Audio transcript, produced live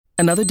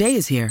Another day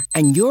is here,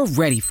 and you're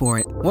ready for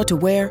it. What to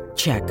wear?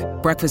 Check.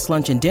 Breakfast,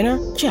 lunch, and dinner?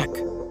 Check.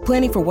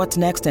 Planning for what's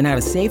next and how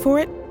to save for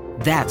it?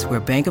 That's where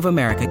Bank of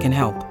America can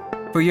help.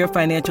 For your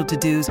financial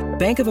to-dos,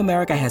 Bank of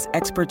America has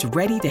experts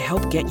ready to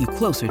help get you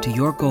closer to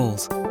your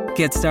goals.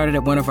 Get started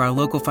at one of our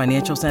local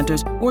financial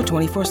centers or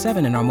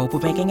 24/7 in our mobile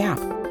banking app.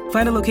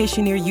 Find a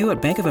location near you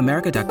at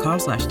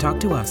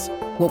bankofamerica.com/talktous.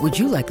 What would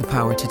you like the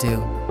power to do?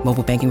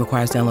 Mobile banking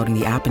requires downloading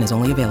the app and is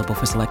only available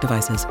for select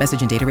devices.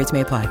 Message and data rates may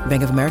apply.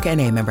 Bank of America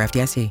N.A., member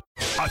FDIC.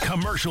 A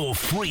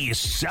commercial-free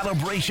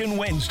Celebration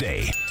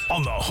Wednesday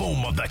on the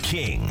home of the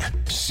King,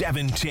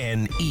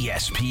 710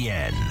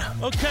 ESPN.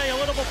 Okay, a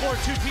little before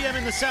 2 p.m.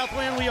 in the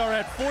Southland, we are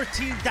at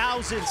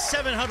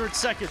 14,700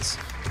 seconds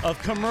of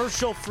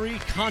commercial-free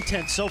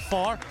content so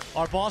far.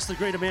 Our boss, the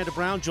great Amanda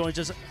Brown, joins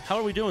us. How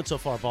are we doing so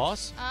far,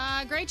 boss?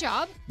 Great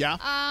job. Yeah?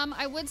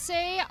 I would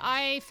say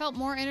I felt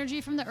more energy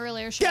from the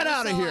earlier show. Get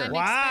out of here. I'm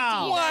Wow.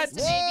 expecting you guys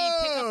to maybe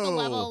pick up the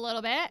level a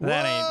little bit.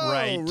 That ain't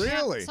right.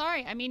 Really? Yeah,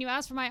 sorry. I mean, you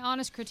asked for my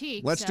honest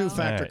critique. Let's do so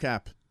factor Right.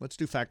 cap. Let's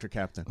do factor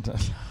cap then.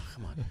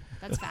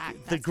 That's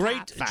fact. The That's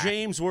great fact.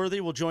 James Worthy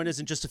will join us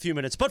in just a few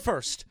minutes. But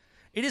first,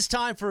 it is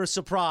time for a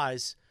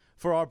surprise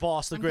for our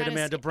boss, the I'm great kinda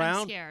Amanda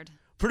Brown. I'm scared.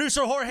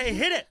 Producer Jorge,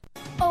 hit it.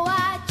 Oh,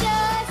 I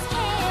just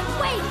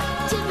can't wait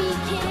to be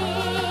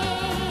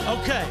king.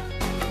 Okay.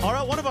 All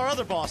right, one of our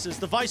other bosses,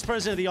 the vice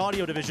president of the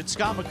audio division,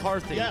 Scott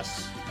McCarthy.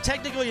 Yes.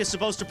 Technically is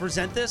supposed to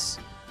present this,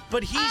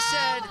 but he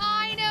said,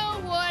 I know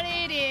what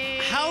it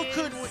is. how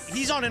could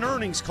he's on an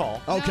earnings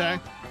call, Okay.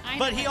 No, I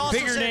but know he what also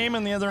Bigger said name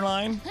in the other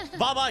line?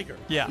 Bob Iger.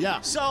 Yeah.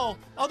 Yeah. So,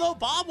 although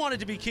Bob wanted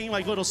to be king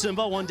like little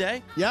Simba one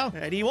day, Yeah.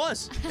 and he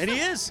was, and he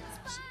is,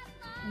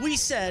 we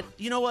said,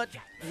 you know what?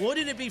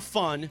 Wouldn't it be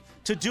fun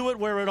to do it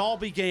where it all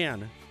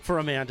began for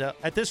Amanda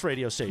at this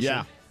radio station?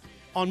 Yeah.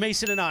 On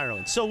Mason and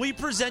Ireland. So we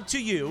present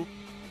to you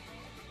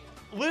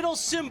little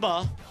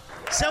Simba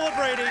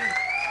celebrating,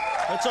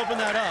 let's open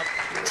that up,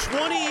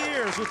 20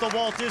 years with the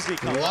Walt Disney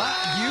Company.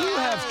 You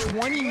have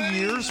 20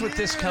 years with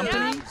this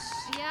company?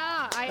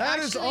 Yeah, I That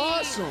actually, is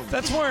awesome.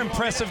 That's more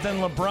impressive than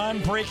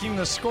LeBron breaking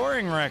the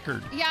scoring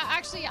record. Yeah,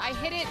 actually, I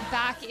hit it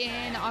back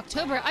in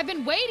October. I've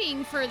been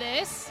waiting for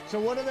this. So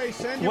what do they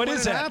send you What when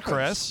is it that, happens?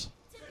 Chris?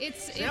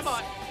 It's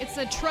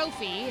a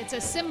trophy. It's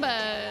a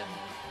Simba.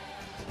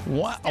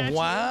 Wow. Statue.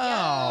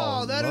 Wow.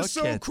 Oh, that is Look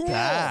so at cool.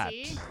 that.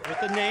 See? With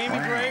the name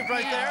engraved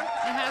right Yeah, there.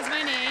 It has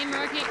my name,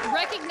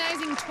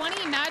 recognizing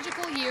 20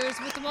 magical years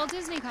with the Walt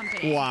Disney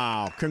Company.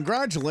 Wow.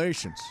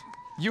 Congratulations.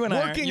 You and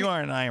Working-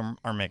 I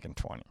are making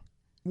 20.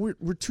 We're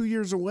 2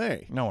 years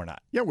away. No, we're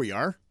not. Yeah, we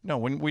are. No,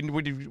 when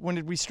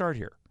did we start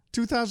here?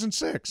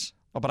 2006.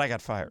 Oh, but I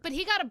got fired. But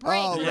he got a break.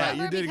 Oh, remember? right,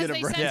 you did because get a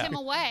they break. sent Yeah. him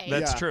away.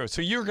 That's Yeah. true.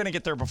 So you're going to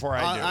get there before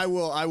I do. I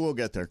will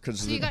get there because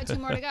So you got 2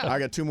 more to go. I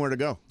got 2 more to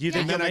go. You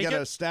think And then you'll I make got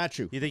it? a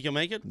statue. You think you'll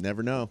make it?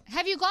 Never know.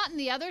 Have you gotten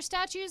the other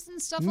statues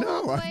and stuff along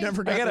No, the way? I've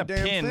never I got got the a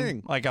damn pin,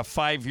 thing. like a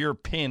 5-year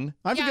pin.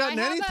 I haven't Yeah, gotten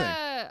anything.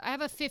 I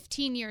have a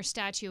 15-year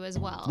statue as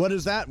well. What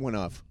is that one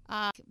of?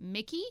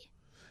 Mickey?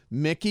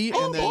 Mickey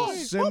and then boy.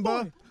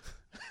 Simba.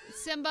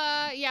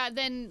 Simba, yeah,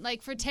 then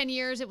like for 10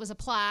 years it was a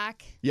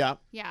plaque. Yeah.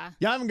 Yeah.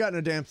 Yeah, I haven't gotten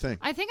a damn thing.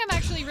 I think I'm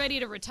actually ready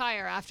to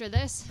retire after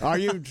this. Are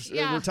you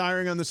Yeah.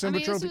 retiring on the I Simba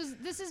mean, trophy?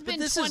 this has been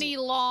this is- 20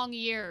 long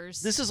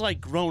years. This is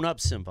like grown-up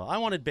Simba. I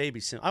wanted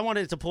baby Simba. I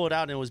wanted to pull it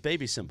out and it was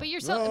baby Simba. but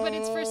you're but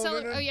it's for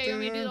oh yeah, you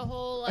want me to do the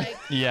whole like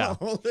Yeah.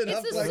 Hold it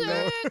up it's like the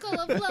that. circle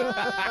of love.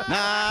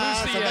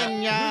 Who's the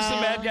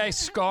bad guy?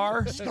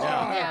 Scar?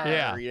 Scar.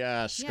 Yeah.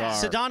 Yeah, Scar.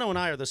 Sedano and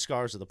I are the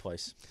scars of the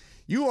place.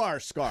 You are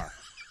Scar.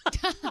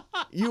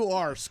 You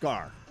are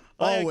Scar.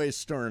 Always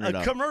stirring it A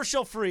up.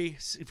 commercial-free.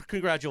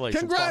 Congratulations.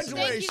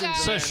 Congratulations. Thank you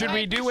guys. So should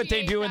we do what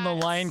they do in the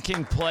Appreciate Lion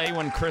King play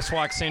when Chris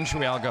walks in? Should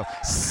we all go? Well,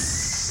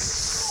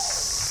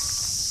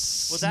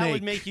 that would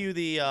Snake. make you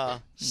the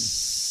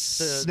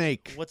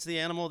Snake. What's the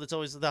animal that's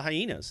always the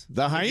hyenas?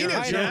 The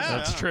hyenas, yeah.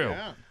 That's true.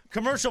 Yeah.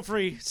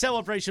 Commercial-free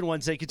Celebration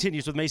Wednesday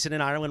continues with Mason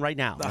in Ireland right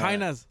now. The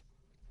hyenas.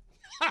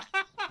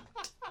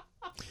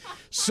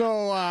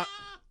 So,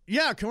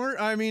 yeah,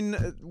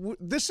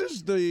 this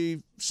is the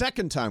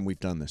second time we've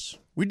done this.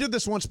 We did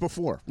this once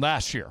before.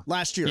 Last year.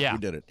 Last year Yeah. we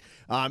did it.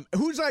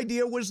 Whose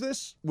idea was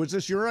this? Was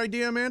this your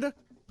idea, Amanda?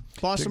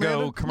 Boss To Amanda?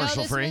 go No,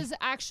 commercial this free. was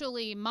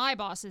actually my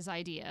boss's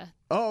idea.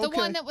 Oh, The okay.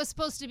 one that was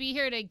supposed to be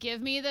here to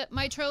give me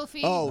my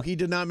trophy. Oh, he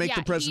did not make yeah,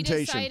 the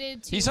presentation. He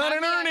decided to He's on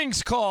have an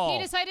earnings call.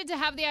 He decided to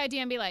have the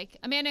idea and be like,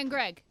 Amanda and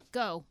Greg,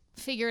 go.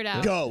 Figure it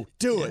out. Go.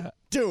 Do it.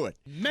 Do it.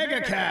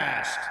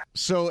 Megacast.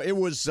 So it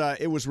was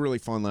really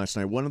fun last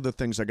night. One of the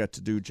things I got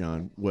to do,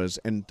 John, was,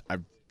 and I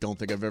don't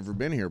think I've ever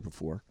been here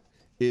before,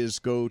 is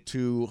go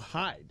to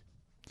Hyde.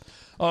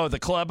 Oh, the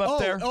club up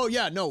there? Oh,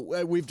 yeah. No,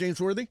 we've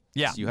James Worthy?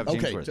 Yeah. You have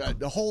James Okay,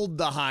 Worthy. hold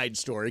the Hyde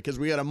story because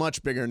we got a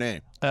much bigger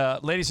name.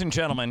 Ladies and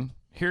gentlemen,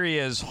 here he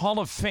is, Hall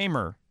of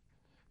Famer,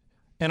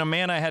 and a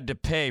man I had to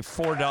pay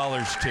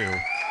 $4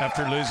 to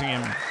after losing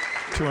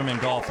to him in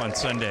golf on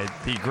Sunday,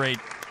 the great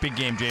big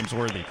game James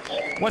Worthy.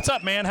 What's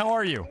up, man? How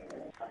are you?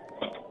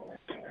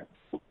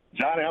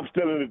 Johnny, I'm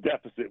still in the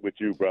deficit with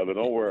you, brother.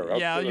 Don't worry.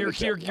 Yeah, you're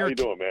How you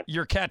doing, man?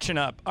 You're catching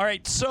up. All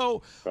right.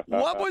 So,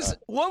 what was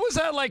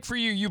that like for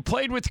you? You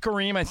played with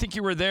Kareem. I think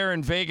you were there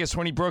in Vegas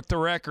when he broke the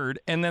record,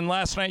 and then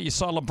last night you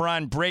saw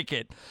LeBron break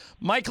it.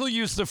 Michael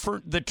used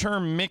the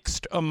term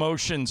mixed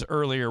emotions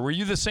earlier. Were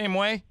you the same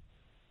way?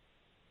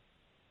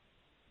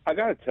 I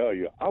got to tell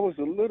you, I was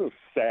a little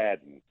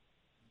saddened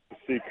to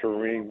see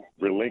Kareem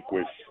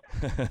relinquish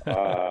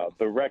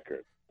the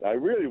record. I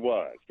really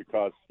was,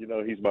 because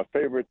he's my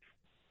favorite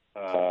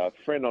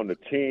friend on the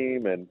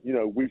team, and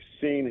we've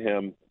seen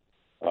him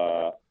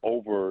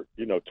over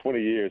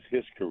 20 years,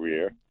 his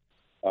career.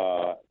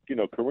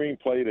 Kareem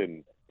played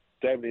in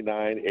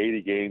 79,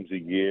 80 games a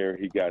year.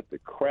 He got the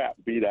crap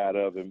beat out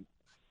of him,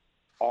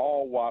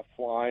 all while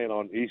flying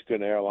on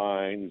Eastern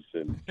Airlines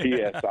and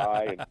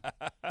TSI,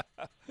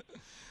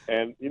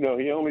 and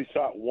he only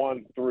shot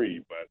 1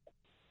 3, but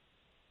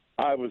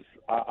I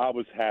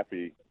was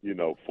happy,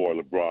 for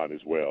LeBron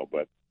as well.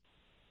 But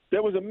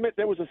there was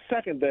a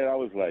second there I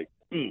was like,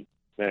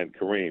 man,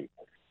 Kareem,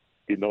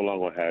 he no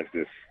longer has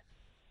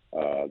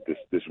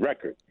this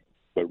record.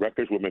 But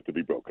records were meant to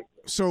be broken.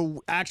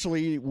 So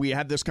actually, we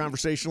had this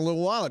conversation a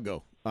little while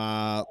ago.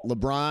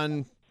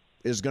 LeBron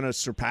is going to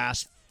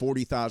surpass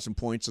 40,000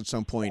 points at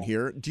some point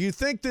here. Do you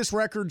think this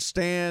record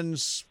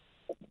stands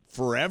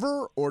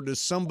forever, or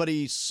does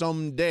somebody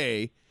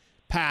someday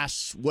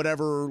pass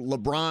whatever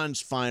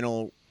LeBron's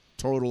final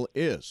total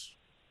is?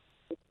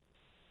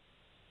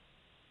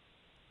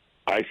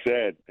 I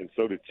said, and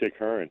so did Chick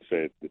Hearn,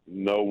 said that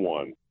no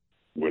one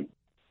would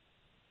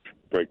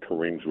break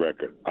Kareem's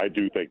record. I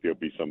do think there'll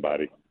be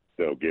somebody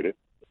that'll get it.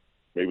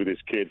 Maybe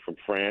this kid from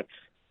France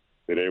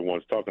that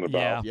everyone's talking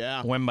about.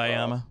 Yeah.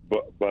 Wembayama.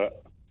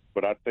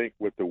 But I think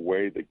with the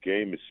way the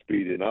game is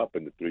speeding up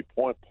and the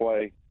three-point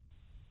play,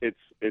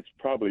 it's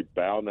probably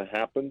bound to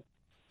happen.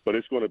 But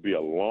it's going to be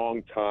a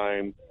long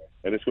time,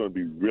 and it's going to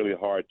be really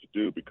hard to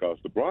do because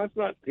LeBron's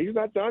not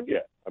done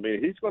yet. I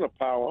mean, he's going to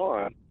pile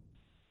on.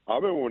 I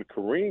remember when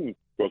Kareem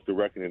broke the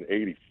record in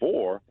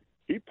 '84,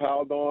 he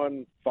piled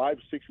on 5-6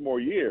 more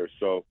years.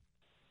 So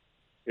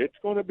it's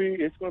going to be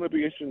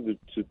interesting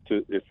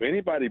to if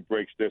anybody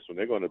breaks this one,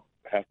 they're going to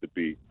have to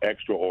be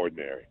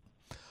extraordinary.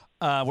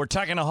 We're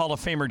talking to Hall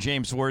of Famer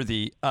James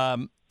Worthy.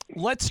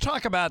 Let's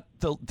talk about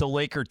the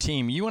Laker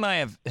team. You and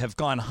I have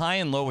gone high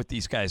and low with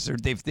these guys.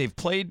 They've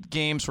played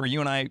games where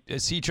you and I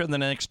see each other the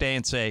next day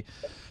and say,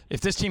 if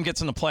this team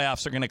gets in the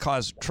playoffs, they're going to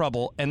cause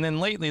trouble. And then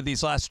lately,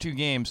 these last 2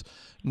 games,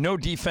 no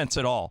defense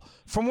at all.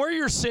 From where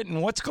you're sitting,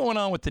 what's going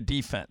on with the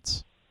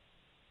defense?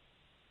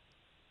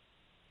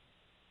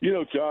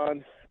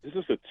 John, this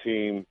is a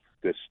team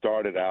that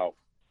started out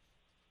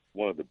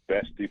one of the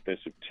best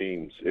defensive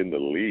teams in the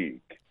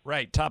league.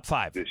 Right, top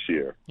 5 this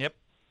year. Yep,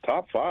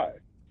 top 5.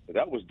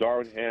 That was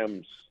Darvin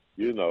Ham's,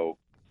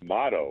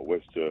 motto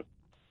was to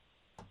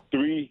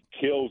 3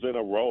 kills in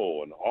a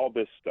row and all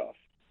this stuff.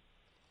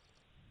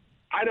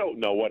 I don't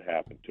know what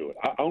happened to it.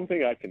 The only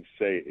thing I can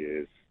say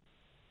is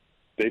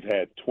they've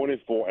had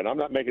 24, and I'm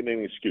not making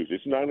any excuse.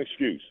 It's not an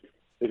excuse.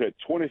 They've had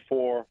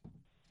 24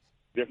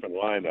 different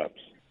lineups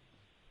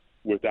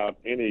without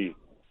any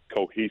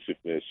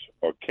cohesiveness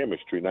or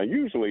chemistry. Now,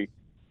 usually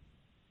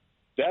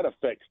that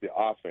affects the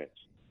offense.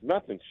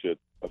 Nothing should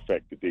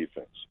affect the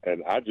defense.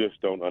 And I just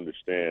don't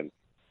understand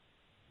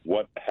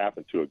what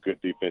happened to a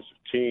good defensive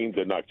team.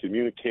 They're not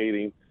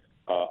communicating.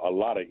 A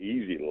lot of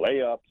easy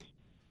layups.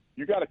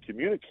 You got to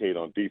communicate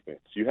on defense.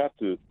 You have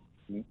to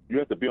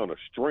be on a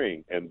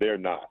string, and they're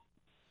not.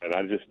 And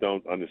I just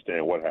don't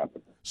understand what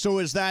happened. So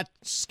is that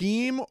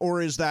scheme,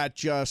 or is that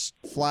just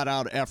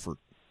flat-out effort?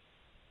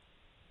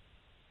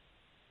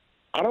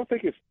 I don't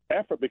think it's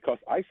effort because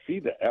I see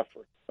the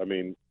effort. I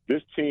mean,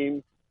 this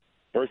team,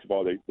 first of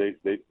all, they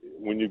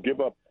when you give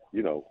up,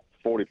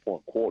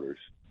 40-point quarters,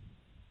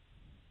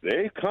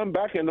 they come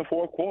back in the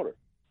fourth quarter.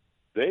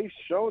 They've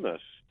shown us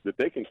that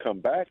they can come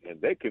back and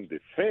they can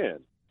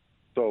defend.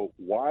 So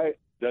why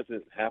doesn't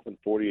it happen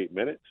 48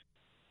 minutes?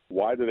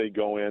 Why do they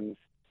go in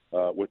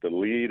with the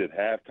lead at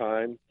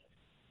halftime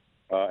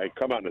and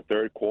come out in the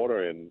third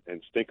quarter and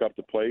stink up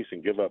the place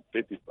and give up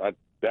 50?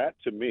 That,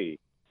 to me,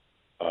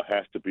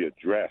 has to be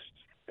addressed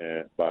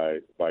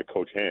by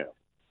Coach Ham.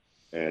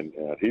 And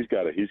he's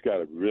got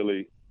to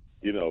really,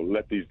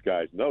 let these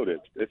guys know that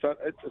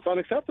it's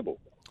unacceptable.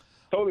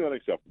 Totally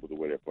unacceptable the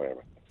way they're playing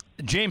right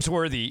now. James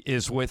Worthy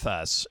is with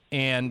us.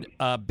 And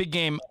big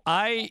game,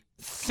 I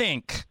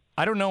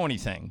don't know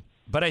anything,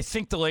 but I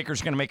think the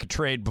Lakers are going to make a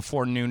trade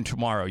before noon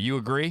tomorrow. You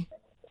agree?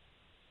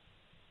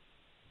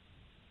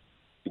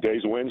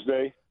 Today's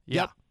Wednesday?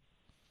 Yep.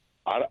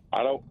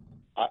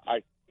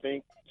 I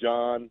think,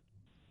 John,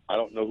 I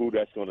don't know who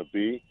that's going to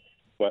be,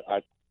 but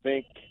I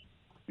think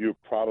you're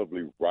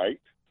probably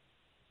right.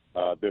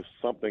 There's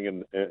something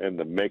in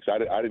the mix. I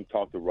didn't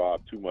talk to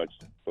Rob too much,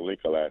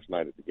 Pelinka, last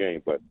night at the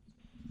game, but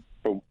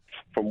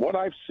from what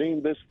I've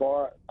seen this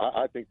far,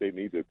 I think they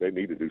need to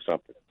do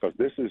something because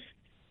this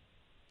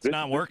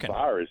not working. This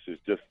virus is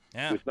just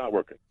it's not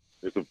working.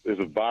 It's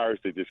a virus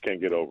they just can't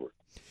get over.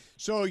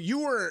 So you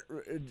were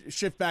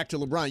shift back to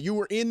LeBron. You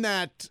were in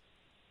that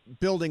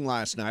building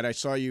last night. I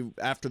saw you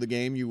after the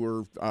game. You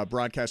were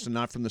broadcasting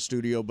not from the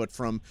studio, but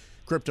from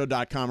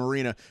Crypto.com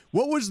Arena.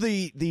 What was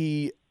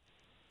the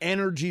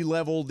energy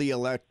level, the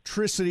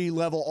electricity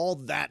level, all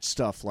that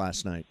stuff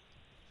last night?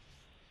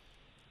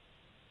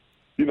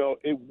 You know,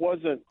 it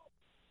wasn't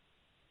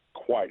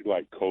quite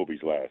like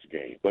Kobe's last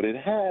game, but it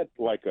had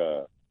like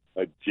a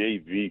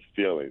JV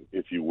feeling,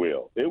 if you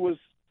will. It was,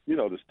 you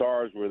know, the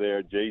stars were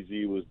there.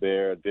 Jay-Z was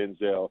there,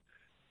 Denzel.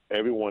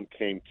 Everyone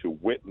came to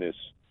witness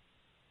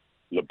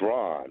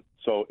LeBron.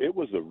 So it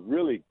was a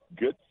really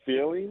good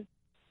feeling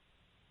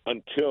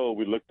until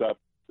we looked up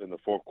in the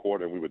fourth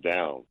quarter and we were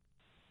down,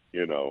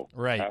 you know.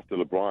 Right. After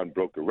LeBron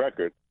broke the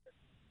record,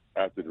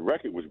 after the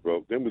record was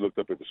broke, then we looked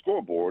up at the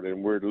scoreboard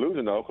and we're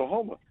losing to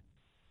Oklahoma.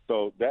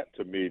 So that,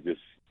 to me,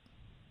 just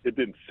it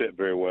didn't sit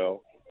very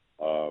well.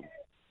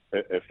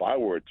 If I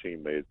were a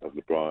teammate of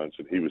LeBron's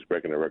and he was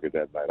breaking the record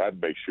that night,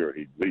 I'd make sure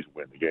he'd at least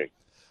win the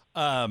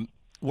game.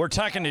 We're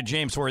talking to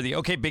James Worthy.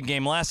 Okay, big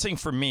game. Last thing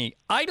for me.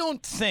 I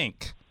don't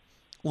think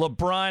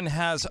LeBron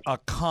has a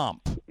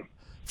comp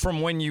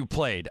from when you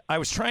played. I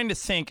was trying to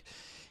think.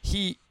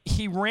 He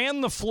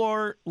ran the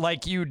floor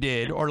like you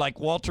did or like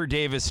Walter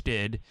Davis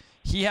did.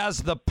 He has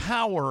the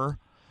power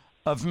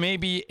of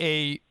maybe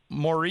a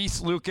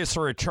Maurice Lucas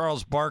or a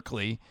Charles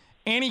Barkley,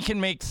 and he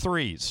can make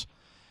threes.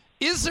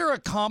 Is there a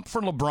comp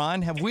for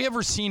LeBron? Have we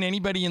ever seen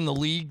anybody in the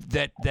league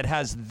that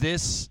has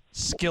this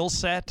skill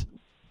set?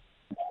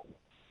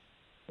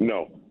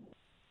 No,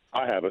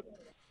 I haven't.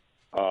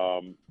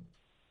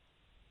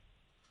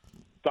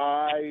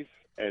 Size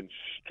and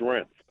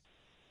strength.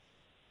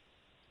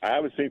 I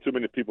haven't seen too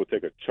many people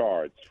take a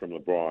charge from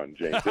LeBron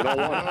James. They don't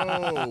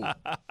want to.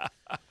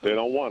 They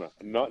don't want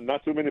to.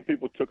 Not too many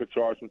people took a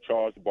charge from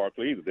Charles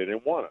Barkley either. They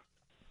didn't want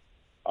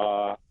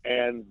to.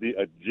 And the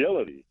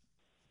agility,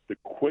 the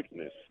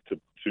quickness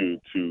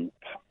to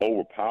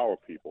overpower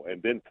people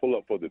and then pull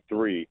up for the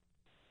three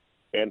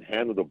and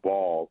handle the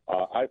ball.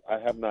 I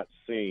have not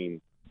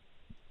seen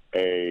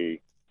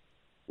a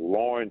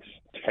Lawrence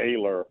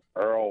Taylor,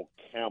 Earl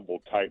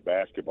Campbell type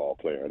basketball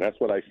player, and that's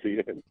what I see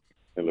in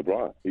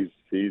LeBron. He's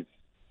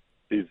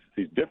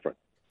different.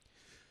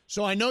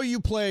 So I know you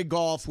play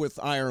golf with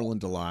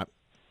Ireland a lot.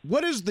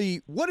 What is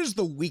the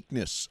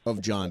weakness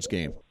of John's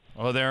game?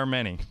 Oh, there are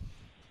many.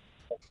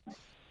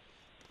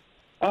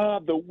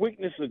 The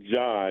weakness of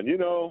John, you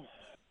know,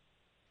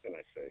 what can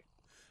I say?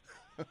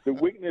 The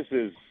weakness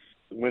is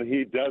when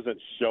he doesn't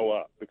show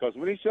up. Because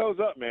when he shows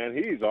up, man,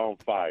 he's on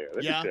fire.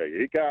 Let me tell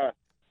you.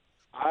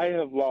 I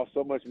have lost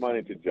so much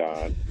money to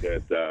John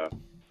that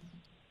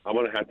I'm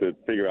going to have to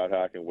figure out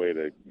how I can way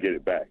to get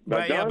it back.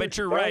 Right, John, but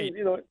you're right.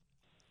 You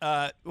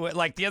know,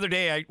 like the other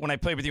day when I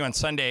played with you on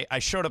Sunday, I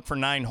showed up for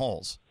 9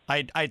 holes.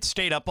 I'd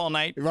stayed up all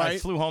night. Right. I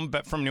flew home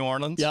from New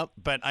Orleans. Yep.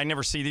 But I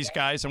never see these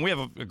guys. And we have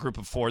a group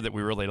of 4 that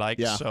we really like.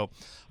 Yeah. So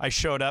I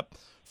showed up.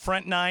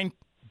 Front 9,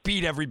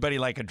 beat everybody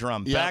like a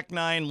drum. Yep. Back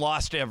 9,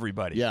 lost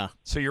everybody. Yeah.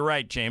 So you're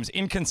right, James.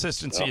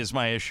 Inconsistency is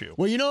my issue.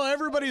 Well, you know,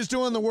 everybody's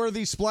doing the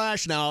Worthy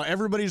Splash now.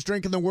 Everybody's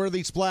drinking the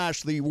Worthy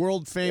Splash, the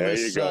world famous.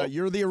 There you go.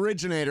 You're the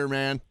originator,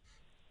 man.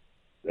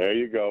 There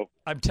you go.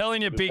 I'm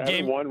telling you, Just big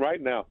game. One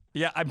right now.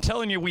 Yeah, I'm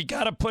telling you, you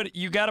got to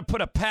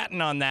put a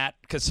patent on that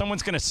because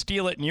someone's going to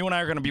steal it, and you and I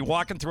are going to be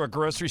walking through a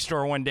grocery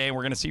store one day, and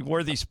we're going to see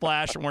Worthy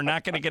Splash, and we're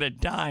not going to get a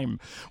dime.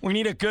 We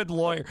need a good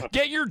lawyer.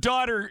 Get your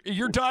daughter.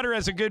 Your daughter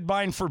has a good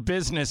mind for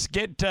business.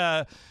 Get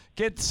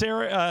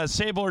Sarah,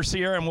 Sable or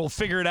Sierra, and we'll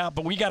figure it out.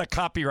 But we got to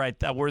copyright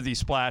that Worthy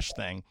Splash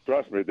thing.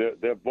 Trust me,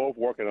 they're both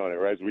working on it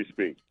right as we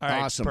speak. All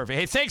right, awesome. Perfect.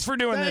 Hey, thanks for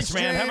doing this,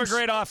 man. James. Have a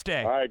great off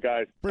day. All right,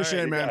 guys.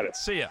 Appreciate it, man. Got it.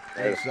 See ya.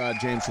 It's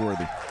James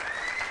Worthy.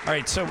 All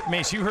right, so,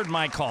 Mace, you heard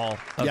my call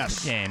of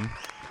Yes. the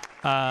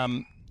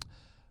game.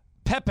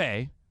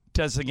 Pepe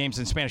does the games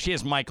in Spanish. He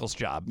has Michael's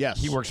job. Yes.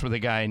 He works with a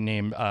guy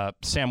named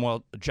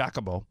Samuel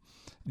Jacobo.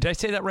 Did I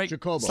say that right?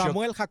 Jacobo.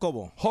 Samuel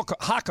Jacobo.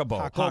 Jacobo.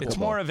 Jacobo. It's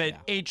more of an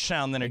H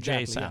sound than a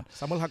J Exactly, sound. yeah.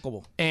 Samuel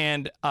Jacobo.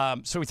 And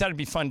so we thought it'd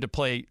be fun to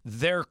play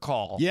their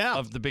call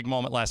of the big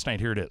moment last night.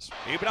 Here it is.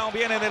 Y Brown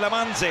viene del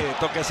avance,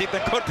 toquecito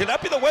en corte,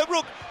 rápido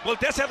Westbrook,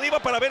 voltea hacia arriba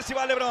para ver si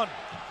va LeBron.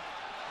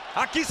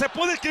 Aquí se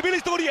puede escribir la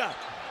historia.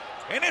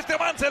 En este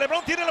avance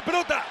LeBron tiene la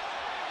pelota.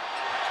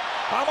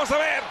 Vamos a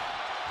ver.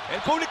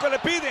 El público le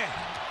pide.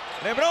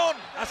 LeBron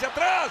hacia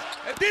atrás.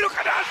 El tiro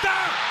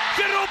canasta.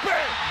 Se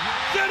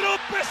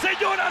rompe,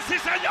 señoras y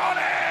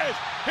señores.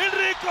 El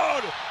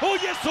récord. Hoy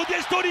es un día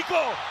histórico.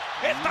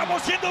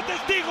 Estamos siendo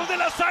testigos de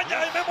la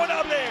hazaña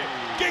inmemorable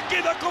que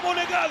queda como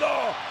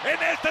legado en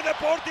este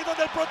deporte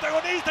donde el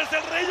protagonista es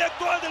el rey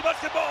actual del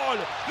básquetbol,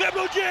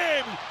 LeBron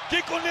James,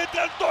 que con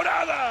letras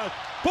doradas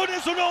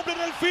pone su nombre en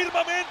el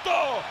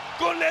firmamento.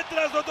 Con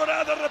letras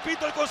doradas,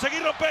 repito, al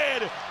conseguir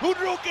romper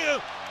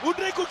un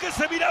récord que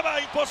se miraba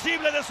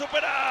imposible de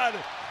superar.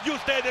 Y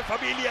ustedes,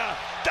 familia,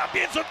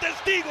 también son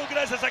testigos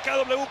gracias a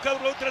KW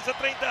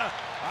 1330,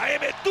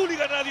 AM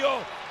Tuligan Radio,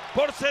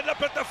 por ser la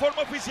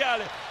plataforma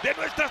oficial de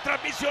nuestras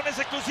transmisiones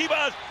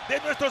exclusivas de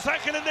nuestros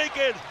Ángeles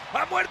Lakers.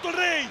 Ha muerto el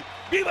rey.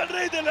 ¡Viva el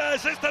rey de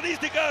las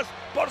estadísticas!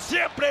 ¡Por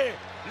siempre,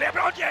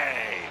 LeBron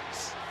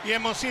James! Y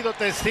hemos sido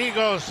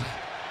testigos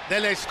de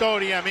la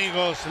historia,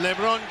 amigos.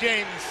 LeBron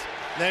James.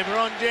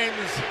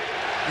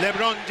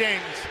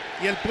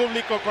 Y el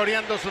público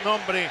coreando su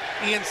nombre.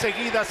 Y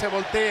enseguida se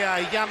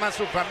voltea y llama a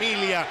su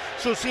familia,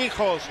 sus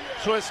hijos,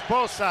 su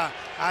esposa.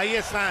 Ahí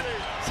están,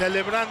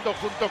 celebrando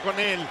junto con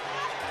él.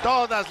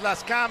 Todas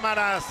las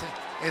cámaras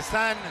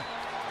están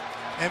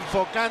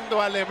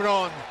enfocando a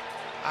LeBron.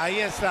 Ahí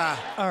está.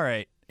 All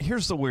right,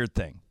 here's the weird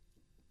thing.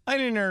 I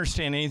didn't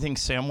understand anything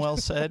Samuel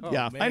said.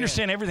 Yeah. I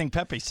understand everything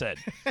Pepe said.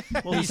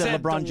 Well, he said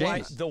LeBron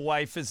James. The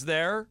wife is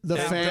there. The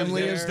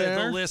family is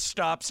there. The list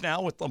stops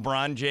now with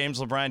LeBron James,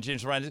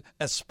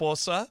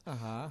 esposa.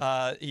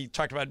 He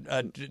talked about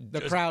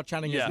The crowd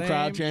chanting his name.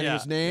 Crowd chanting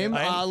his name.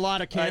 A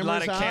lot of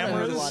cameras out.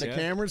 cameras. A lot of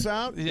cameras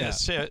out.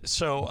 Yes.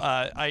 So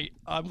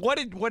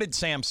what did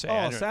Sam say?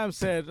 Oh, Sam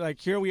said,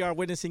 like, here we are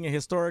witnessing a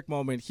historic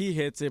moment. He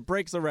hits it,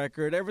 breaks the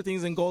record.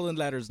 Everything's in golden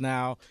letters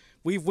now.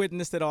 We've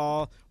witnessed it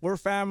all. We're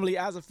family.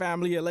 As a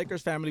family, a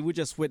Lakers family, we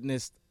just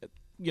witnessed,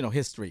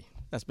 history.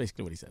 That's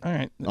basically what he said. All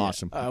right.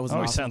 Awesome. It was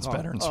Always awesome sounds call.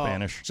 better in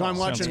Spanish. So I'm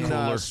watching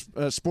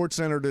Sports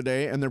Center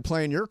today, and they're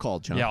playing your call,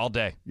 John. Yeah, all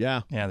day.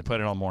 Yeah. Yeah, they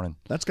put it all morning.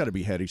 That's got to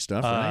be heady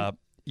stuff, right?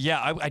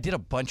 Yeah, I did a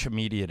bunch of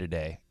media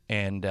today,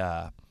 and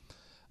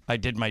I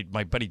did my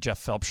buddy Jeff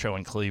Phelps show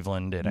in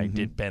Cleveland, and I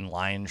did Ben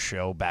Lyons'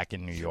 show back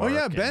in New York. Oh,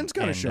 yeah, Ben's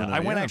got a show now, I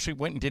yeah. actually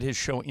went and did his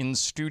show in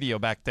studio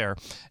back there,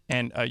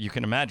 and you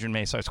can imagine,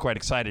 Mace, I was quite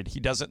excited. He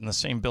does it in the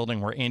same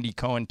building where Andy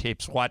Cohen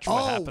tapes Watch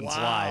What Happens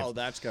Live. Oh,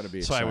 that's got to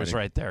be So exciting. I was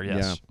right there,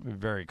 yes.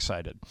 Very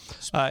excited.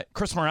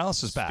 Chris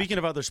Morales is back. Speaking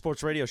of other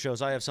sports radio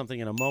shows, I have something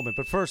in a moment.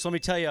 But first, let me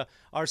tell you,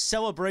 our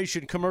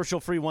celebration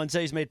commercial-free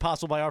Wednesday is made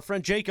possible by our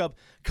friend Jacob.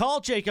 Call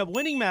Jacob.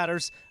 Winning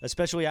matters,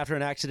 especially after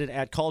an accident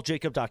at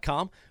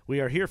calljacob.com. We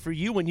are here for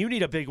you when you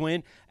need a big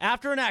win.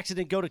 After an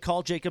accident, go to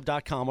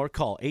calljacob.com or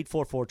call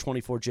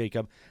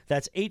 844-24-JACOB.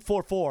 That's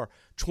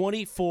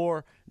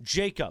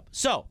 844-24-JACOB.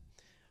 So,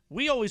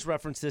 we always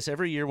reference this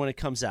every year when it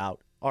comes out.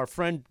 Our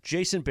friend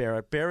Jason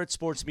Barrett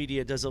Sports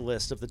Media, does a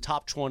list of the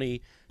top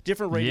 20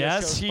 different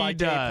radio shows by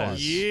day part.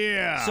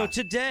 Yeah. So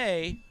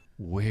today,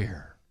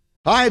 Where?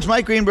 Hi, it's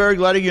Mike Greenberg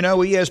letting you know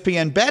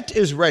ESPN Bet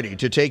is ready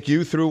to take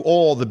you through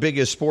all the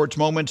biggest sports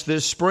moments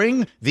this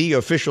spring. The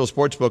official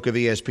sportsbook of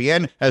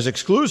ESPN has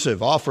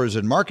exclusive offers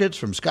and markets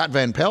from Scott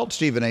Van Pelt,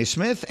 Stephen A.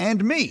 Smith,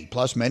 and me,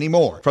 plus many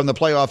more. From the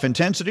playoff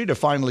intensity to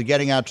finally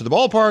getting out to the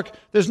ballpark,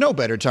 there's no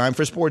better time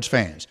for sports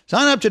fans.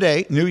 Sign up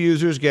today. New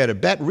users get a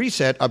bet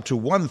reset up to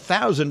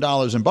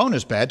 $1,000 in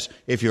bonus bets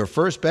if your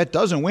first bet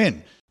doesn't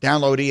win.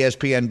 Download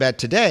ESPN Bet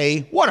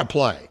today. What a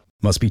play.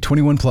 Must be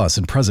 21 plus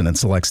and present in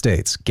select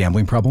states.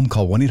 Gambling problem?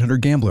 Call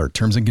 1-800-GAMBLER.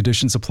 Terms and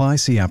conditions apply.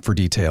 See app for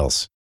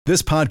details.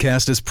 This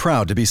podcast is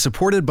proud to be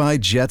supported by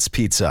Jets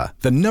Pizza,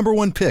 the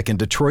 #1 pick in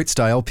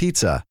Detroit-style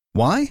pizza.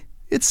 Why?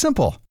 It's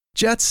simple.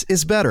 Jets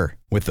is better.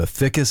 With the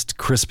thickest,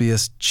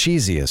 crispiest,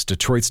 cheesiest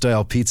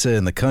Detroit-style pizza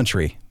in the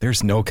country,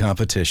 there's no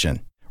competition.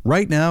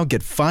 Right now,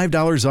 get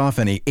 $5 off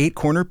any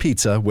 8-corner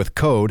pizza with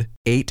code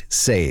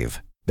 8SAVE.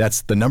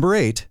 That's the number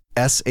 8,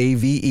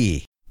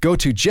 SAVE. Go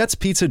to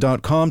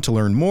jetspizza.com to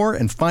learn more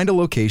and find a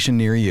location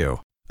near you.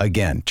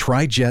 Again,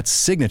 try Jet's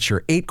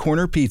signature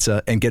 8-corner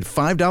pizza and get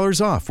 $5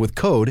 off with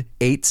code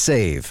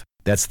 8SAVE.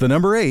 That's the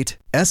number 8,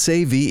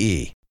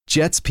 SAVE.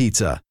 Jet's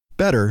Pizza.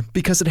 Better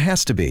because it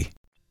has to be.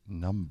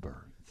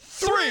 Number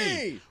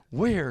 3.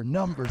 We're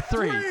number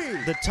 3.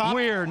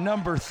 We're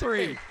number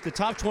 3. The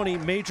top 20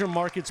 major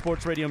market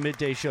sports radio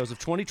midday shows of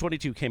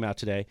 2022 came out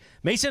today.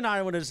 Mason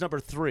Ireland is number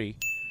 3.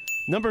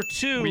 Number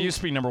 2. We used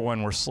to be number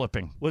 1. We're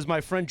slipping. Was my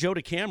friend Joe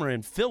DeCamera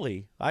in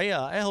Philly. I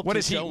helped. What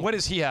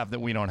does he have that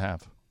we don't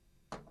have?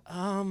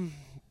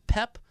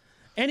 Pep.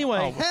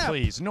 Anyway,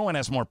 please. No one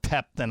has more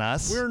pep than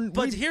us.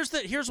 But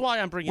here's why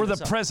I'm bringing. We're this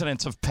the up.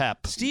 presidents of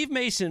pep. Steve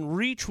Mason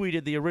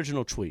retweeted the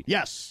original tweet.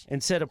 Yes.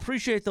 And said,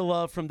 appreciate the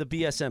love from the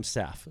BSM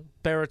staff,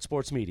 Barrett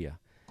Sports Media.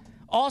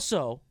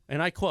 Also,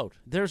 and I quote,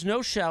 there's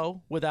no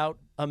show without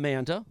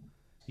Amanda.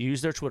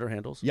 Use their Twitter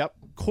handles. Yep.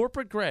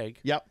 Corporate Greg.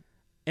 Yep.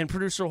 And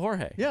producer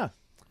Jorge. Yeah.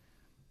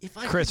 If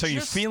I Chris, could are you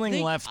just feeling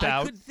think, left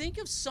out? I could think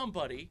of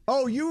somebody.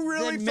 Oh, you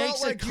really that felt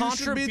makes like a you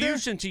should be there?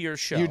 contribution to your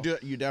show. You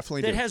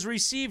definitely do. That has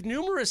received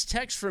numerous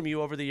texts from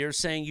you over the years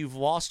saying you've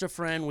lost a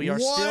friend. We are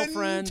still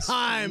friends. One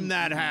time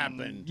that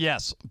happened.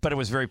 Yes, but it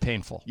was very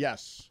painful.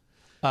 Yes.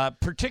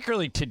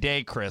 Particularly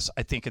today, Chris,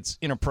 I think it's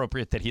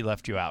inappropriate that he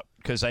left you out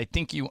because I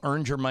think you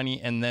earned your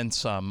money and then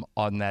some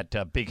on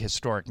that big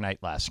historic night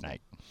last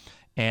night.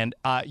 And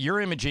your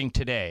imaging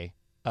today,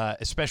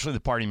 especially the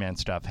Party Man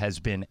stuff, has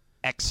been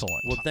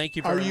excellent. Well, thank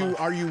you very much.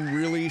 Are you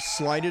really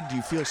slighted? Do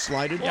you feel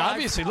slighted? Yeah,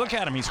 obviously. Look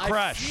at him. He's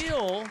crushed. I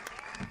feel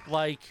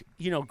like,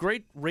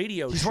 great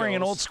radio He's shows. wearing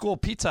an old school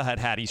Pizza Hut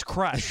hat. He's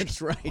crushed.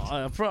 That's right.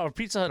 Our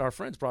Pizza Hut, our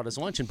friends brought us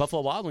lunch, and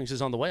Buffalo Wild Wings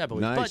is on the way, I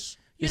believe. Nice. But,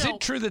 Is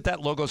it true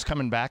that logo's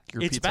coming back,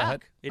 your It's Pizza back.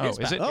 Hut? It is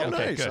back. it? Oh, Okay,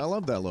 nice. good. I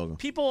love that logo.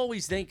 People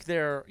always think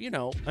they're,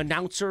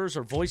 announcers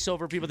or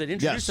voiceover people that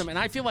introduce Yes. them, and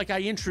I feel like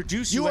I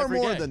introduce you You are every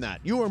more day. than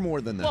that. You are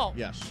more than that. Well,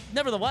 yes.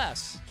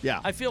 Nevertheless,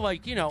 Yeah. I feel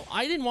like,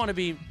 I didn't want to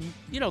be,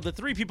 the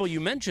 3 people you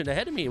mentioned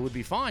ahead of me, it would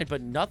be fine,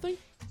 but nothing.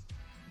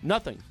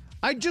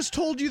 I just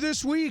told you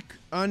this week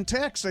on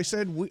text. I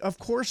said, of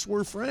course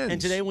we're friends.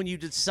 And today when you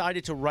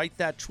decided to write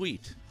that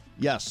tweet.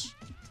 Yes.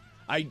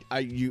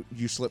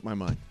 You slipped my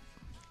mind.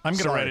 I'm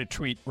going to write a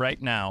tweet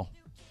right now.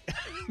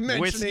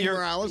 Mentioning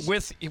Morales?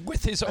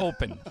 With his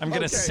open. I'm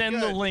going to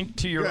send the link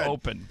to your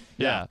open.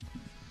 Yeah.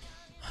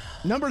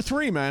 Number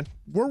 3, man.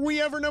 Were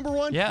we ever number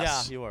 1?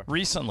 Yes. Yeah, you were.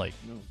 Recently.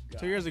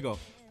 2 years ago.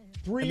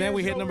 3 And then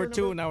we years hit ago, number we're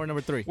 2, and now we're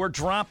number 3. We're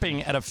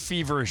dropping at a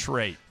feverish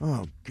rate.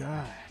 Oh,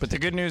 God. But the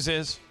good news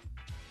is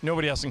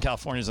nobody else in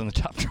California is in the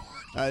top 20.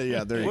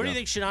 Yeah, there you go. Where do you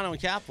think Shinano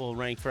and Cap will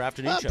rank for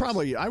afternoon shows?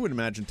 Probably, I would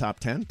imagine top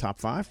 10, top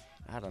 5.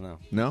 I don't know.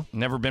 No?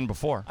 Never been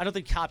before. I don't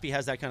think Cappy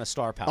has that kind of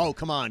star power. Oh,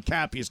 come on.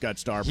 Cappy's got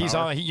star He's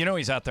power.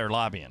 he's out there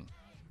lobbying.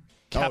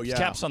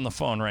 Cap's on the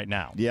phone right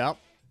now. Yep.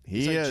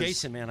 He's He like, is.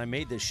 Jason, man, I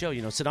made this show.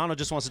 Sedano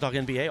just wants to talk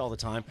NBA all the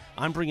time.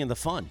 I'm bringing the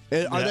fun.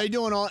 Are they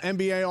doing all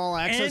NBA All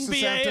Access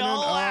this NBA afternoon?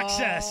 All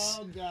Access.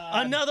 Oh,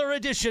 God. Another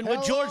edition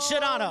with George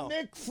Sedano.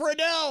 Nick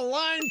Friedel,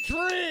 line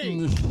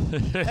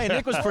 3. Hey,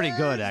 Nick was pretty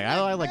good.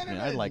 I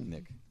like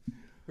Nick.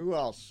 Who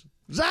else?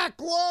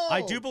 Zach Lowe.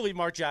 I do believe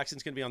Mark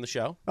Jackson's going to be on the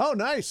show. Oh,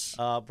 nice.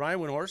 Brian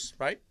Windhorst,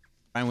 right?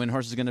 Brian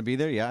Windhorst is going to be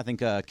there. Yeah, I think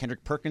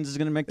Kendrick Perkins is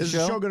going to make the Is show.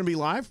 the show going to be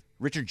live?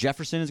 Richard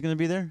Jefferson is going to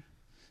be there.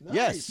 Nice.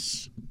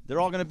 Yes, they're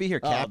all going to be here.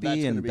 Oh, that's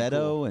Cappy and gonna be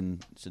Beto cool.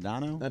 and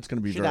Sedano. That's going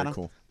to be very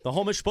cool. The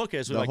Homish Book,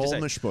 as we like to say.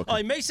 The Homish Book.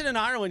 Mason in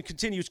Ireland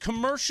continues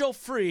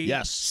commercial-free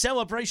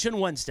Celebration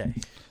Wednesday.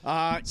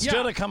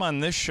 Still to come on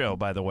this show,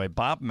 by the way,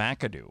 Bob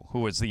McAdoo,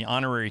 who was the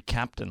honorary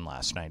captain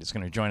last night, is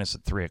going to join us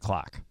at 3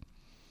 o'clock.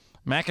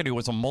 McAdoo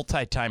was a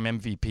multi-time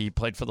MVP,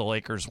 played for the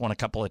Lakers, won a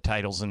couple of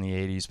titles in the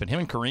 80s, but him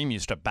and Kareem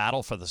used to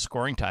battle for the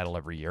scoring title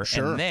every year.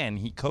 Sure. And then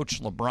he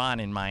coached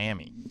LeBron in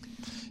Miami.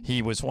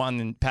 He was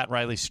on Pat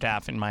Riley's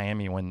staff in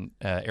Miami when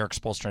Eric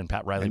Spoelstra and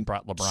Pat Riley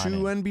brought LeBron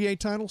 2 in. NBA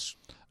titles?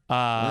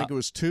 I think it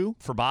was 2.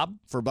 For Bob?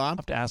 For Bob? I'll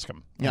have to ask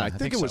him. Yeah, I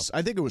think it was. so.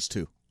 I think it was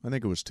 2. I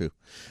think it was 2.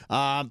 Hold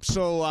on,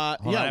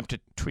 I have to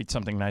tweet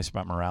something nice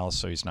about Morales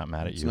so he's not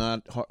mad at you.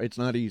 It's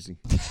not easy.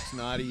 It's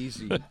not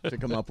easy to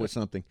come up with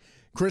something.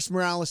 Chris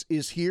Morales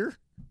is here.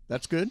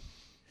 That's good.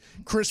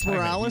 Chris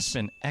Morales. He's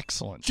been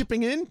excellent.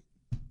 Chipping in.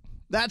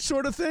 That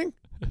sort of thing.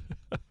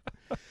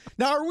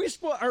 Now, are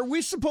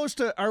we supposed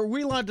to? Are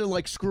we allowed to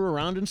like screw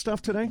around and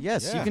stuff today?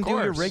 Yes, you can do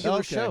your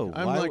regular show.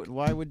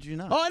 Why would you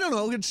not? Oh, I don't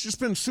know. It's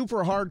just been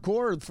super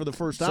hardcore for the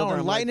first hour. So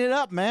then lighten it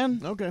up, man.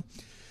 Okay.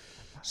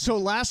 So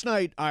last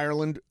night,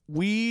 Ireland,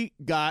 we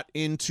got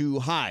into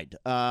Hyde.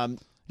 Yeah,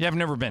 I've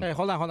never been. Hey,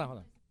 hold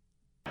on.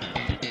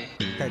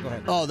 Okay, go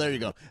ahead. Oh, there you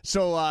go.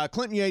 So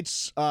Clinton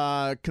Yates,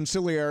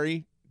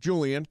 conciliary,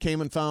 Julian,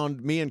 came and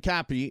found me and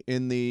Cappy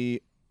in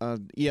the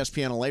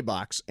ESPN LA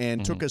box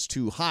and took us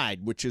to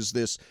Hyde, which is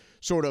this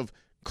sort of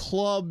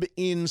club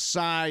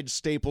inside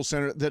Staples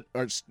Center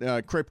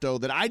that crypto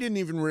that I didn't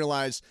even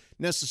realize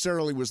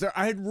necessarily was there.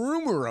 I had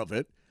rumor of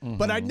it,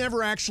 but I'd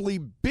never actually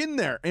been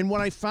there. And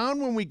what I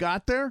found when we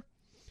got there,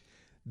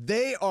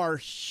 they are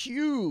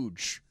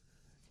huge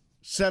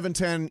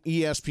 710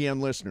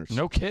 ESPN listeners.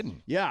 No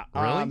kidding. Yeah.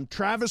 Really?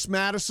 Travis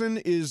Madison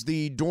is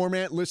the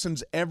doormat,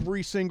 listens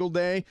every single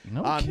day.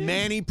 No kidding.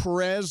 Manny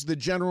Perez, the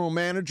general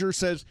manager,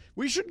 says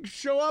we should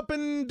show up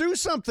and do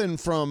something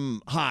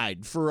from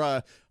Hyde for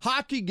a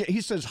hockey game.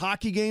 He says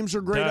hockey games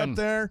are great Done. up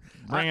there.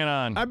 Bring it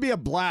on. I'd be a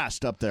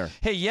blast up there.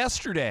 Hey,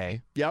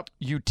 yesterday,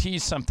 you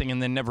teased something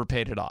and then never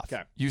paid it off.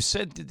 Okay. You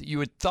said that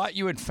you thought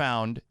you had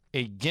found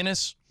a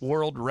Guinness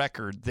World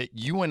Record that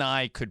you and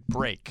I could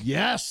break.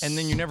 Yes. And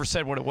then you never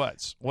said what it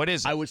was. What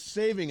is it? I was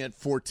saving it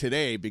for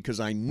today because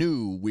I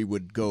knew we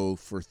would go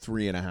for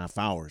 3.5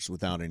 hours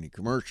without any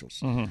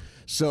commercials.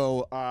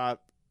 So,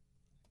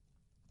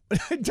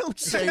 don't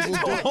say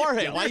we'll do it.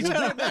 Jorge, We'll do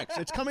it next.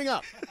 It's coming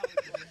up.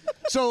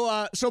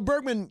 So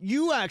Bergman,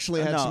 you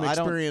actually had some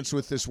experience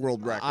with this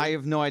world record. I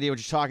have no idea what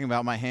you're talking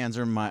about. My hands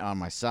are on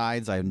my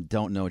sides. I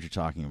don't know what you're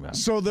talking about.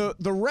 So the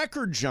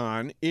record,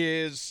 John,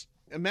 is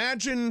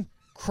imagine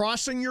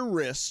crossing your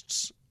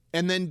wrists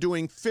and then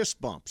doing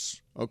fist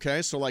bumps.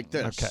 Okay, so like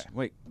this. Okay,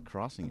 wait,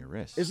 crossing your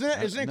wrist. Isn't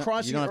it No,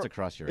 crossing? You don't have to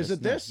cross your wrist. Is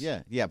it this?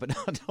 No. Yeah, but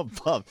not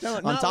above. No,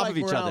 on not top like of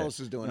each Morales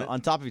other. is doing No, it.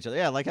 on top of each other.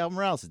 Yeah, like how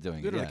Morales is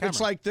doing it. Yeah.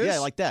 It's like this? Yeah,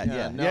 like that. Yeah,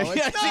 Yeah. no, yeah.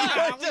 it's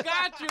not. We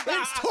got you.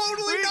 It's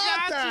totally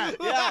not that.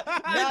 Yeah,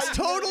 It's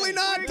totally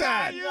not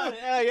that.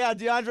 Yeah,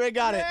 DeAndre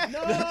got it.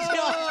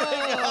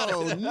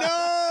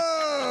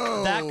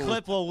 No. That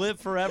clip will live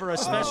forever,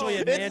 especially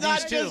at Mandy's It's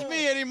not too. just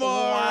me anymore.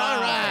 All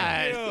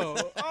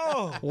right.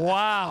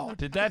 Wow.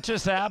 Did that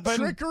just happen?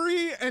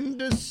 Trickery and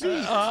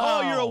deceit.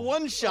 Oh, you're a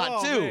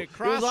one-shot, too. man, It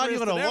was on you cross-wrist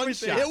with a and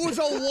one-shot. It was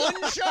a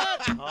one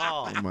shot.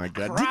 Oh my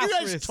god! Did you guys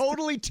Cross-wrist.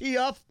 totally tee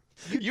up?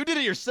 You did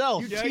it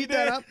yourself. You teed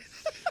that up.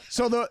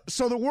 So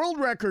the world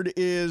record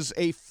is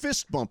a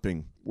fist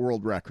bumping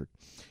world record,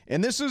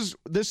 and this is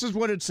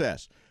what it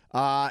says.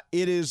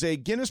 It is a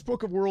Guinness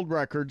Book of World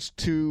Records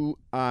to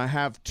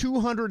have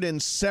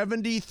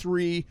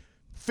 273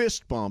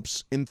 fist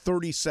bumps in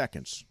 30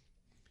 seconds.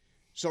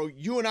 So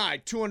you and I,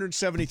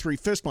 273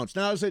 fist bumps.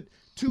 Now, is it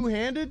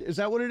two-handed? Is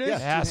that what it is?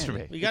 It has to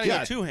be. You got to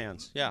get two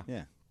hands. Yeah.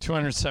 Yeah.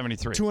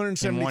 273.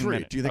 273. In 1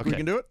 minute. Do you think we Okay.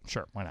 can do it?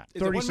 Sure. Why not?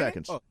 30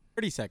 seconds.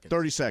 30 seconds.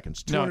 30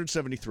 seconds. No,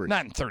 273.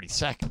 Not in 30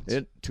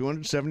 seconds.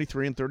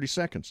 273 in 30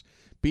 seconds,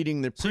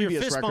 beating the So you're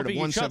previous fist record of bumping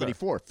each other.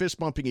 174. Fist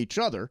bumping each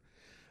other.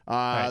 All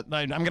right,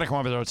 I'm going to come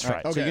up with a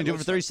strike. So you can do it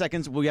for 30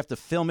 seconds. We have to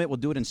film it. We'll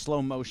do it in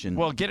slow motion.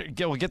 Well,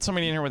 we'll get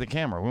somebody in here with a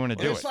camera. We want to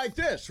do It's it. like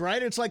this,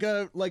 right? It's like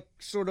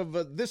sort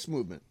of this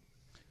movement.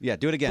 Yeah,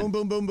 do it again. Boom,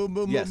 boom, boom, boom,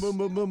 boom, Yes. boom,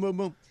 boom, boom, boom,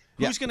 boom.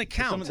 Who's going to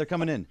count? They're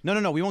coming in.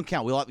 No. We won't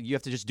count. You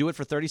have to just do it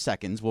for 30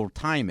 seconds. We'll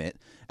time it,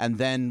 and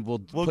then we'll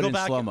put go it in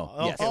back. slow-mo.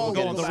 Okay, Yes. we'll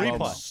go on the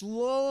replay.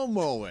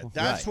 Slow-mo it.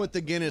 That's Right. what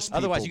the Guinness people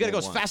Otherwise, you got to go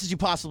as want. fast as you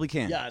possibly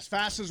can. Yeah, as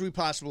fast as we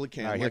possibly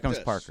can. All right, here like comes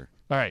this. Parker.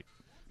 All right.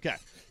 Okay,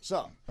 so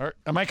All right.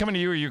 Am I coming to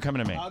you or are you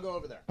coming to me? I'll go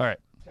over there. All right.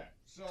 Okay,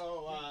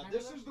 so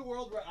this is the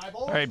world. I've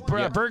All always right,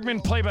 wanted-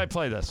 Bergman,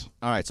 play-by-play this.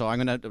 All right, so I'm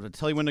going to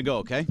tell you when to go,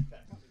 okay?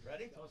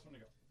 Ready? Tell us when to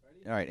go.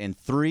 Ready? All right, in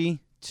 3,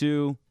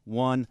 2,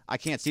 1. I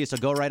can't see it, so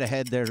go right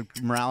ahead there,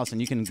 Morales, and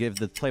you can give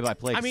the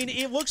play-by-play. I mean,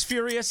 it looks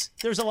furious.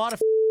 There's a lot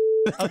of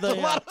of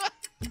the.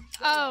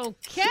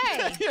 Okay.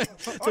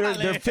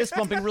 they're fist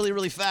bumping really,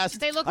 really fast.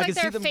 They look I like can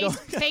see they're them go-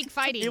 fake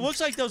fighting. It looks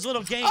like those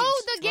little games.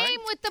 Oh, the game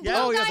with the blue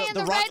Oh, yeah, guy the- and the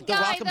the rock- red the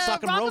guy, Rock'em the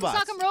Sock'em Robots.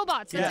 Rock'em Sock'em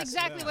Robots. That's Yes.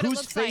 exactly what it Whose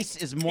looks face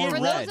like. is more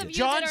For red? those of you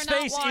John's that are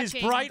not face is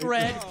watching. bright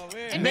red.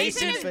 And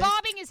Mason is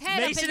bobbing his head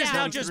Mason up and is down.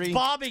 now just 3.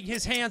 bobbing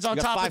his hands on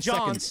You got top 5 of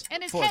John's. seconds.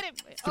 And his 4, head.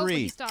 Oh, he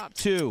 3, stopped.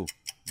 2,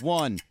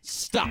 1,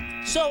 stop.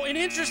 So an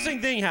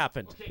interesting thing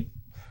happened. Okay,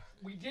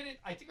 we did it.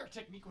 I think our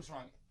technique was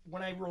wrong.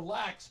 When I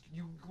relaxed,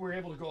 you were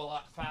able to go a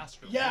lot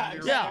faster. Yeah,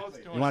 When yeah.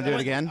 You want to do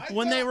it again?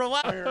 When they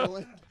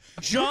relaxed,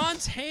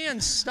 John's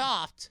hands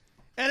stopped,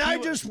 And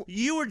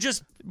you were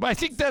just. I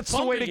think that's the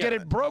way to Bumping get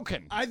it. it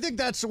broken. I think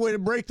that's the way to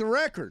break the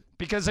record.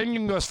 Because then you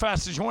can go as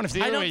fast as you want. If the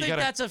I other don't way, you think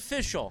gotta, that's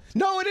official.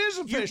 No, it is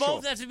You official.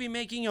 both have to be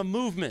making a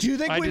movement. Do you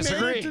think I we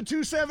disagree. made it to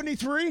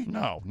 273?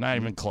 No, not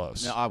even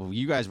close. No,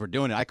 you guys were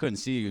doing it. I couldn't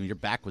see you. Your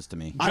back was to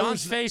me.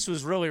 John's face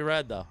was really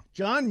red, though.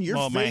 John, your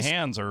Well, my face.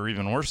 hands are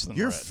even worse than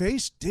Your red.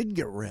 face did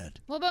get red.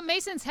 Well, but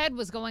Mason's head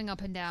was going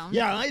up and down.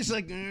 Yeah, I was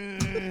like. Do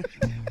it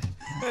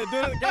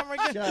the camera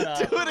again. Shut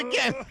up. Do it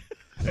again.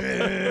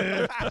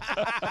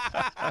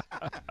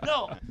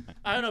 No,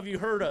 I don't know if you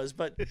heard us,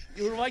 but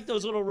you were like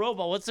those little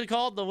robots. What's it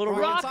called? The little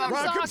Rock'em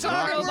Rock'em Sock'em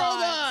Sock'em Robots.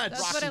 Robots.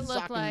 That's what it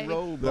looked like.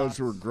 Those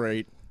were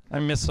great. I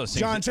miss those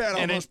things. John's head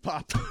And almost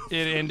popped.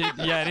 It ended.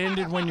 Yeah, it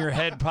ended when your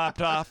head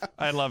popped off.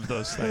 I love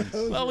those things.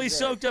 Well, we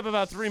soaked up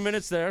about 3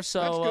 minutes there,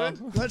 so That's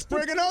good. Let's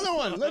break another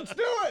one. Let's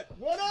do it.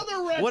 What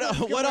other record?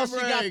 What can else we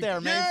you got break? there,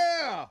 man?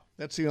 Yeah.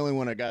 That's the only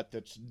one I got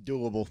that's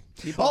doable.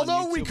 People on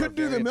Although we YouTube could are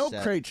do the very milk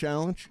upset. crate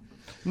challenge.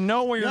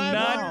 No, we're Yeah,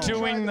 not I've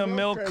doing tried the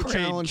milk crate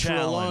challenge for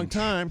a long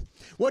time.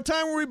 What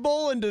time were we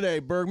bowling today,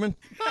 Bergman?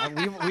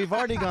 We've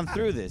already gone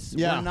through this.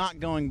 Yeah. We're not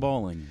going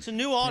bowling. it's a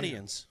new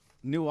audience.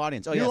 New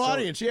audience. Oh, New yeah, so-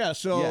 audience, yeah.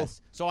 So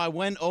Yes. So I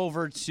went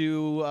over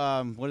to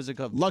what is it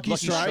called? Lucky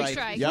Strike. Lucky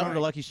Strike. Went over to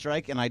Lucky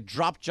Strike, and I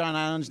dropped John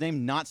Allen's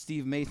name, not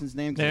Steve Mason's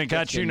name. 'cause And it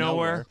got gets you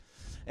nowhere?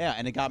 Yeah,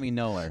 and it got me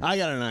nowhere. I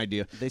got an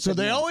idea. They So said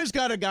they no. always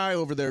got a guy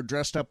over there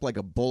dressed up like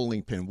a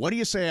bowling pin. What do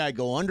you say I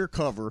go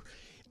undercover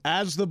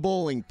as the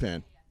bowling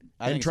pin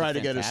I and think try it's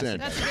to get us in?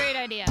 That's a great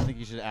idea. I think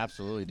you should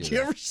absolutely do Do you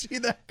that. ever see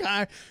that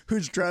guy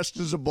who's dressed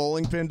as a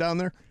bowling pin down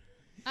there?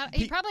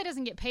 He probably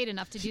doesn't get paid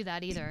enough to do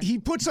that either. He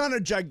puts on a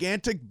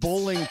gigantic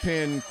bowling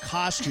pin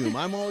costume.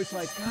 I'm always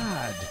like,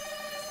 God,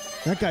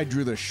 that guy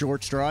drew the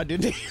short straw,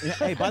 didn't he?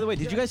 Hey, by the way,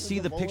 did you guys see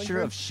the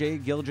picture of Shea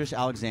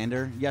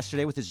Gilgeous-Alexander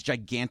yesterday with his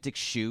gigantic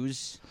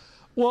shoes?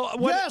 Well,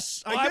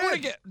 Yes, I want to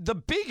did. get the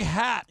big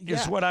hat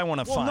is what I want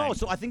to Well, find. no,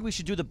 so I think we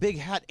should do the big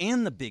hat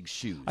and the big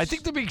shoes. I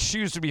think the big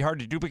shoes would be hard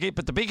to duplicate,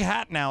 but the big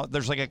hat now,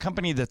 there's like a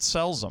company that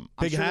sells them.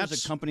 I'm Big sure hats?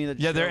 There's a company that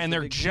Yeah, sells the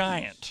they're big shoes.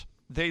 giant.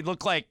 They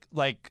look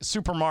like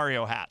Super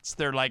Mario hats.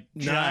 They're like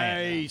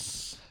giant.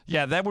 Nice.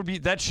 Yeah,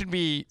 that should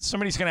be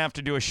somebody's gonna have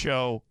to do a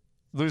show,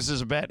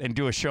 loses a bet, and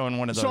do a show in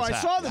one of those. So I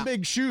hats. saw the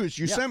big shoes.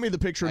 You sent me the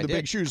picture of I the big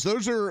did. shoes.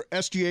 Those are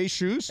SGA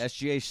shoes?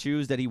 SGA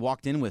shoes that he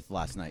walked in with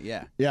last night.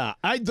 Yeah. Yeah.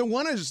 The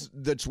one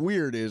that's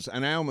weird is,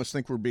 and I almost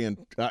think we're being,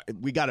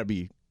 we got to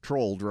be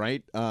trolled,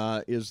 right?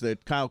 Is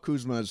that Kyle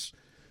Kuzma's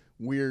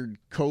weird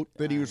coat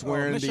that he was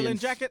wearing? Michelin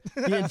jacket?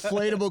 The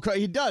inflatable coat.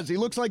 He does. He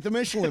looks like the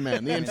Michelin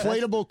Man. The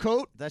inflatable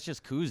coat. That's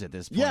just Kuz at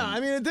this point. Yeah,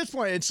 I mean, at this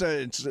point, it's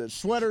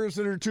sweaters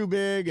that are too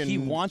big. And He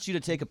wants you to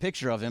take a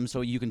picture of him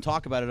so you can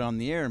talk about it on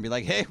the air and be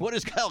like, hey, what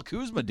is Kyle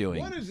Kuzma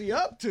doing? What is he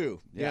up to?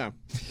 Yeah.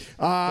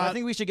 But I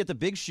think we should get the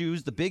big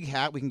shoes, the big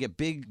hat. We can get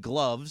big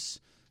gloves.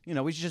 You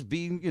know, we should just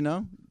be,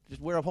 just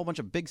wear a whole bunch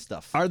of big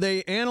stuff. Are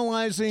they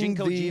analyzing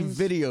Jinko the jeans?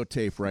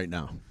 videotape right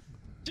now?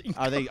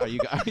 Are you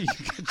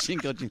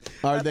Jinko jeans?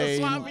 Are they?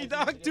 Swap me,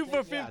 dog. 2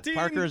 for 15.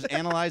 Parker's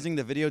analyzing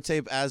the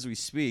videotape as we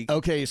speak.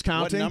 Okay, he's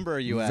counting. What number are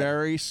you at?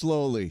 Very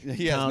slowly.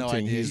 He has no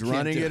counting. idea. He's He can't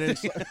running do it.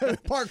 it. In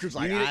Parker's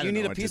like, I you don't need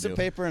know a what piece to of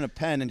do. paper and a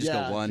pen and just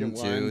go 1,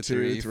 2,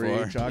 3,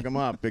 4. Chalk them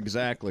up.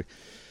 Exactly.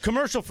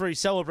 Commercial-free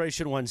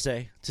Celebration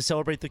Wednesday to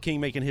celebrate the King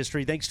making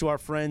history. Thanks to our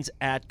friends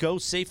at Go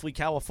Safely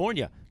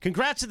California.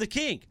 Congrats to the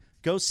King.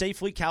 Go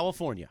Safely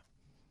California.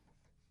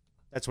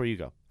 That's where you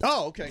go.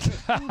 Oh, okay.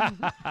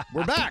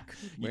 We're back.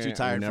 You too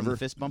tired from the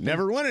fist bumping?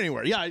 Never went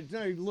anywhere. Yeah, I'm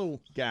a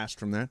little gassed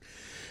from that.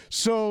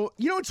 So,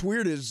 what's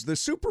weird is the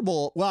Super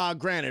Bowl, well,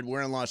 granted,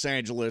 we're in Los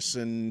Angeles,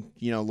 and,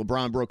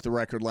 LeBron broke the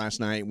record last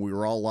night, and we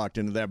were all locked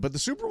into that. But the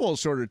Super Bowl is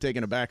sort of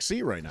taking a back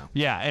seat right now.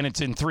 Yeah, and it's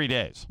in 3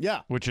 days.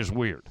 Yeah. Which is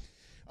weird.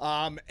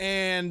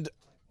 And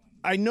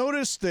I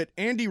noticed that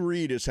Andy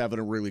Reid is having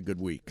a really good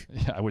week.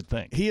 Yeah, I would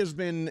think. He has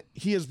been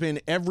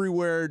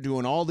everywhere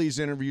doing all these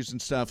interviews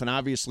and stuff, and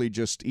obviously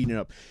just eating it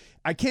up.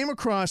 I came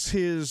across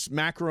his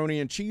macaroni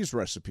and cheese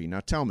recipe. Now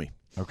tell me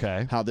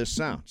how this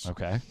sounds.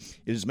 Okay.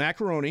 It is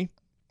macaroni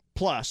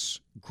plus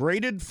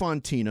grated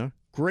fontina,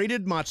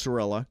 grated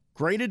mozzarella,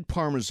 grated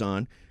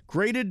Parmesan,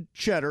 grated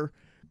cheddar,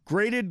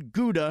 grated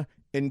Gouda,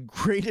 and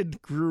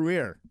grated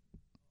Gruyere.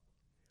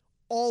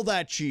 All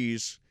that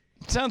cheese.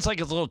 Sounds like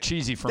it's a little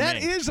cheesy for me.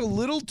 That is a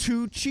little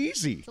too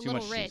cheesy. It's a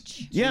little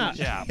rich.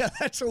 Yeah,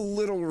 that's a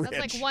little rich.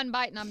 That's like one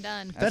bite and I'm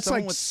done. That's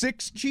like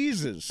 6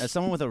 cheeses. As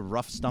someone with a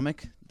rough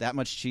stomach, that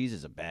much cheese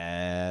is a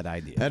bad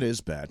idea. That is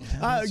bad.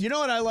 You know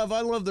what I love? I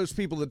love those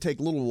people that take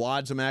little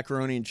wads of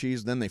macaroni and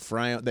cheese, then they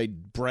fry them, they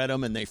bread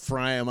them, and they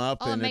fry them up.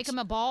 Oh, and make them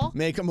a ball?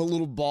 Make them a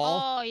little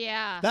ball. Oh,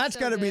 yeah. That's so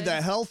got to be good.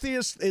 the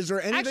healthiest. Is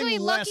there anything Actually,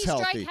 less Lucky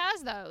healthy? Strike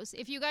has those.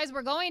 If you guys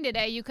were going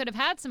today, you could have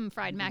had some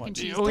fried mac and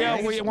cheese. Oh, yeah,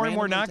 today.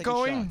 we're not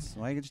going? Shots.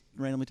 Why you just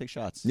randomly take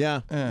shots?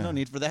 Yeah. No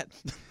need for that.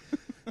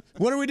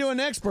 What are we doing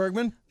next,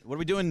 Bergman? What are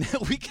we doing?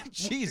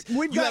 Jeez,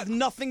 you got- have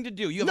nothing to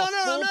do. You have No, a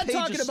full I'm not page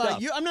talking of about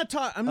stuff. you. I'm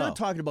not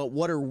talking about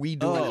what are we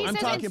doing. Oh. He I'm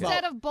says talking instead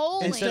about of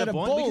bowling. instead of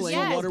bowling.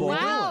 Yes, What are we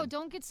wow, doing?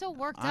 don't get so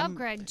worked up,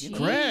 Greg. Jeez.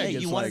 Greg, Hey,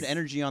 it's you wanted like-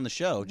 energy on the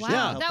show. Just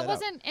Wow, help that out.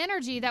 wasn't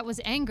energy. That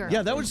was anger.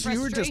 Yeah, that was you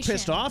were just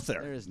pissed Frustration. off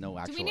there. There is no Do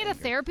actual. we need a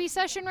therapy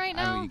session right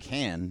now? I mean, you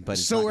can, but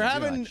it's So not we're gonna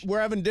do having much.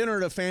 we're having dinner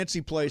at a fancy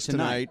place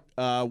tonight,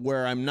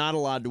 where I'm not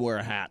allowed to wear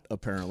a hat.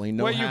 Apparently,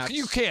 no well, hats.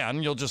 you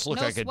can. You'll just look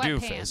No like a sweatpants.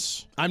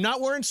 doofus. I'm not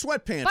wearing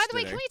sweatpants. By the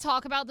way, today. can we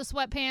talk about the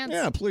sweatpants?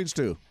 Yeah, please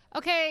do.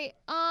 Okay,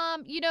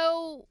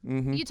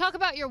 you talk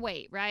about your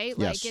weight, right?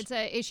 Yes. Like it's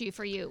an issue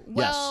for you.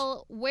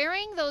 Well,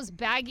 wearing those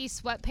baggy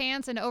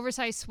sweatpants and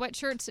oversized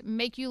sweatshirts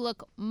make you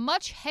look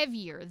much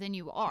heavier than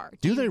you are.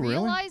 Do you they really?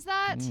 realize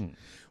that?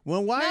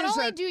 Well, why Not is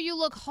only that? do you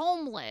look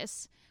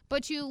homeless,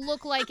 but you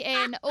look like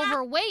an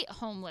overweight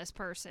homeless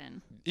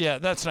person. Yeah,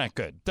 that's not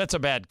good. That's a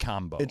bad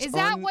combo. Is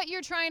that what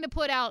you're trying to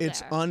put out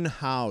It's there?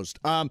 unhoused.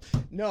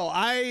 No,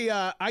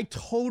 I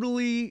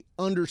totally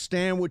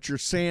understand what you're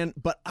saying,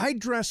 but I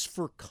dress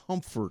for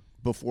comfort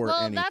before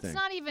well, anything. that's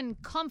not even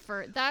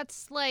comfort.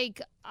 That's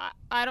like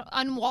I don't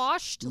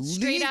unwashed,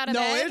 straight out of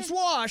bed. No, it's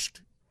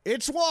washed.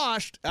 It's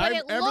washed. But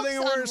it everything I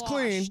looks wear is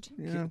clean. unwashed.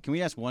 Yeah. Can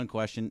we ask one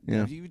question? Yeah.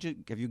 Have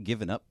you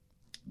given up?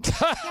 Wait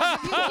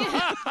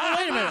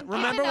a minute.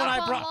 Remember when up I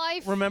on brought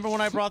life? Remember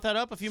when I brought that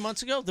up a few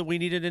months ago that we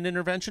needed an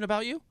intervention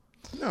about you?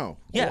 No.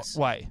 Yes.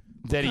 Why?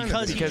 That he,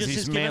 Because he because just he's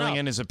has given mailing up.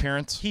 in his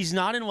appearance? He's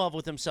not in love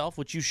with himself,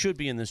 which you should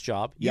be in this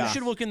job. Yeah. You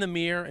should look in the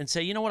mirror and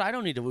say, you know what? I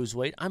don't need to lose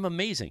weight. I'm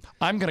amazing.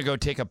 I'm going to go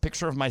take a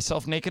picture of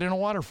myself naked in a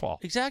waterfall.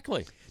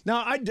 Exactly.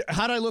 Now,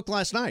 how'd I look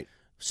last night?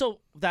 So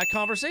that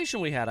conversation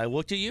we had, I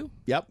looked at you.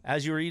 Yep.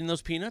 As you were eating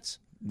those peanuts,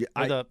 Yeah,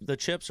 or the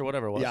chips or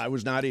whatever it was. Yeah, I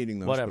was not eating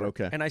those. Whatever. But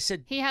okay. And I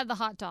said, He had the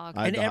hot dog.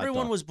 I had and the hot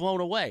everyone dog. was blown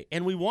away.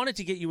 And we wanted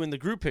to get you in the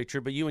group picture,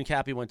 but you and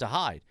Cappy went to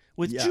hide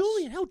with Yes.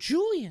 Julian. How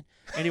Julian?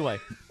 Anyway.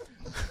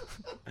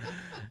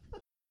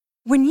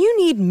 When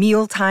you need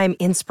mealtime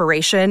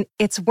inspiration,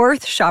 it's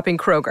worth shopping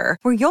Kroger,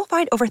 where you'll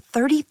find over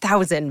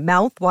 30,000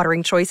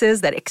 mouth-watering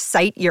choices that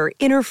excite your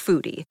inner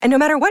foodie. And no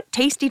matter what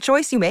tasty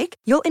choice you make,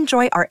 you'll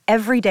enjoy our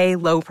everyday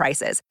low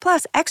prices,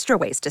 plus extra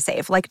ways to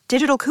save, like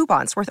digital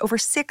coupons worth over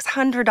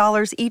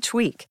 $600 each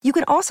week. You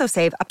can also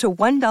save up to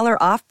 $1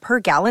 off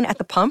per gallon at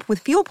the pump with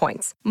fuel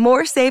points.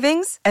 More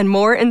savings and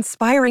more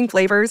inspiring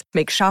flavors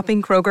make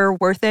shopping Kroger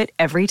worth it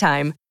every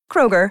time.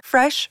 Kroger,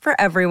 fresh for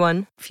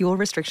everyone. Fuel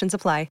restrictions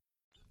apply.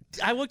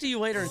 I looked at you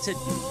later and said,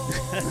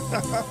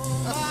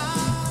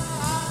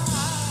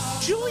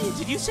 Julian,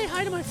 did you say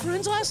hi to my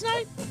friends last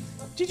night?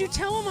 Did you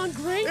tell them I'm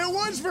great? It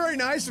was very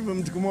nice of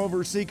him to come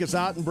over, seek us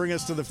out, and bring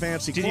us to the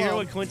fancy Did club. you hear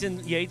what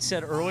Clinton Yates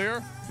said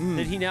earlier?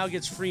 That he now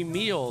gets free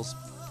meals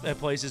at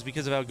places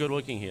because of how good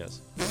looking he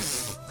is.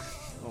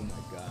 Oh,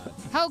 my God.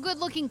 How good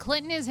looking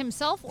Clinton is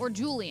himself or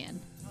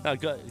Julian?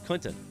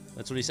 Clinton.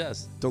 That's what he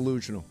says.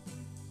 Delusional.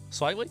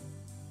 Slightly?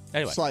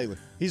 Anyway. Slightly.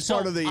 He's So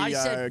part of the I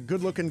said-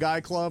 good-looking guy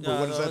club, or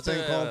what is that it's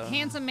thing a- called?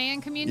 Handsome man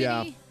community?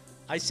 Yeah.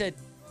 I said,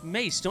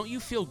 Mace, don't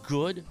you feel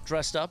good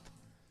dressed up?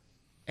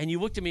 And you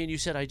looked at me and you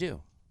said, I do.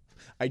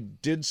 I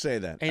did say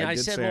that. And I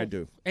did said, say well, I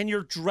do. And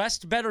you're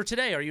dressed better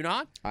today, are you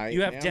not?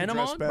 You have am denim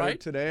dressed on, better right?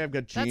 today. I've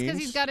got jeans. That's because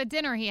he's got a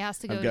dinner he has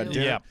to go I've got to.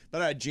 dinner. Yeah.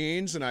 But I had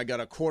jeans, and I got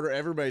a quarter.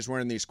 Everybody's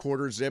wearing these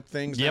quarter zip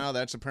things Yep. now.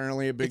 That's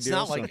apparently a big It's deal.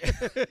 not like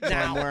so I'm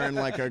now. wearing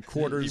like a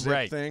quarter zip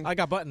Right. thing. I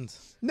got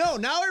buttons. No,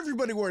 now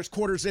everybody wears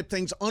quarter zip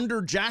things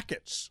under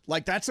jackets.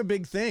 Like, that's a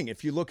big thing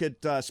if you look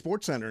at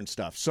Sports Center and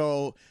stuff.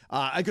 So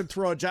I could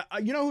throw a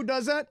jacket. You know who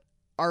does that?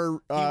 Our He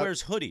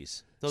wears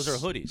hoodies. Those are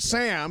hoodies.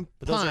 Sam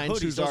But those Pines, are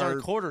hoodies. who's Those our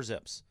aren't quarter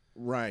zips.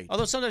 right.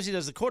 Although sometimes he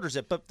does the quarter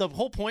zip. But the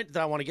whole point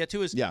that I want to get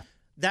to is Yeah.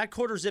 that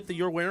quarter zip that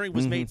you're wearing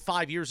was made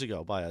 5 years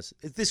ago by us.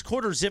 This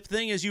quarter zip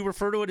thing, as you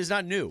refer to it, is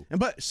not new.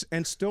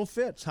 And still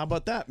fits. How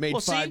about that?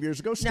 Made 5 years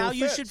ago, still now fits.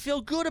 you should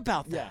feel good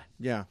about that.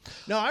 Yeah.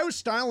 No, I was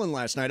styling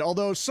last night,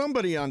 although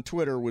somebody on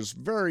Twitter was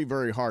very,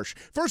 very harsh.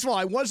 First of all,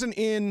 I wasn't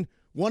in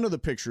one of the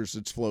pictures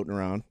that's floating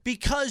around.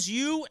 Because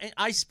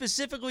I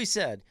specifically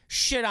said,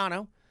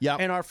 Shidano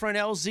and our friend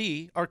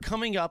LZ are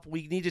coming up.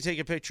 We need to take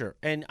a picture.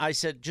 And I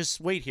said, just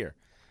wait here.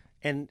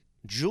 And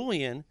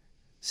Julian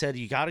said,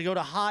 you got to go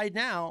to Hyde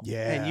now.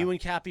 Yeah. And you and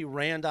Cappy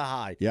ran to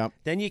Hyde. Yep.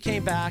 Then you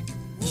came back.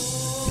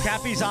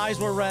 Cappy's eyes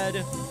were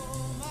red.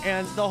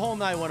 And the whole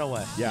night went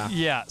away.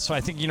 Yeah, so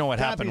I think you know what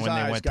happened when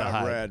they went to Hyde. Cappy's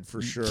eyes got red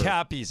for sure.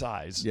 Cappy's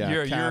eyes. Yeah,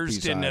 Yours Cappy's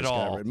didn't eyes at got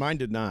all. red. Mine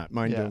did not.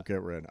 Mine don't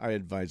get red. I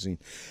advise you.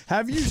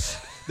 Have you?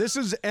 This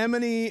is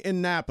Emily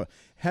in Napa.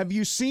 Have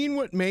you seen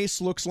what Mace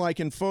looks like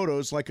in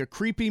photos? Like a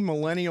creepy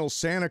millennial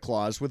Santa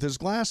Claus with his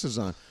glasses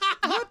on.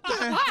 What the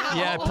hell?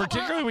 Yeah,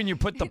 particularly when you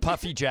put the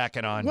puffy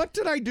jacket on. What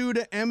did I do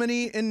to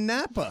Emily in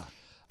Napa?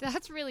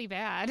 That's really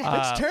bad.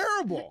 That's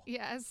terrible.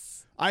 Yes.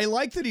 I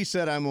like that he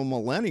said I'm a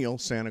millennial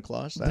Santa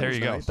Claus. That There was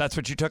you go. nice. That's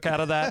what you took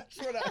out of that?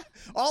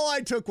 All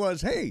I took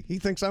was, hey, he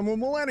thinks I'm a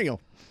millennial.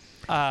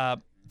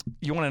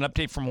 You want an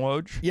update from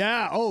Woj?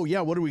 Yeah. Oh,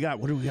 yeah. What do we got?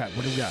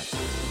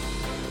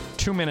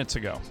 2 minutes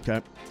ago.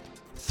 Okay.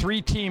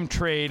 3-team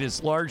trade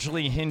is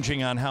largely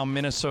hinging on how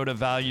Minnesota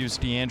values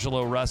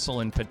D'Angelo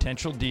Russell in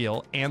potential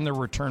deal and the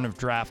return of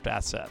draft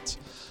assets.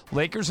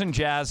 Lakers and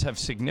Jazz have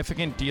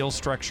significant deal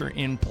structure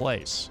in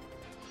place,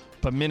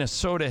 but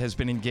Minnesota has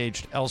been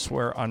engaged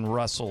elsewhere on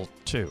Russell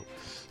too.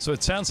 So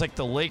it sounds like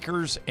the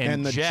Lakers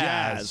and the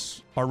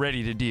Jazz are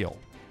ready to deal.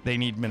 They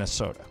need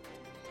Minnesota.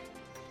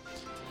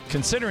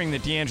 Considering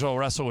that D'Angelo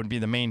Russell would be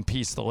the main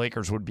piece the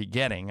Lakers would be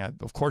getting,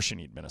 of course you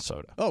need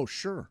Minnesota. Oh,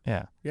 sure.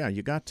 Yeah. Yeah,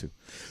 you got to.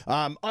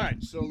 All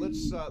right, so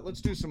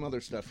let's do some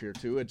other stuff here,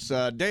 too. It's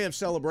day of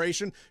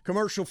celebration,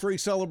 commercial-free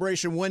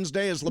celebration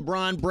Wednesday as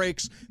LeBron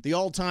breaks the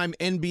all-time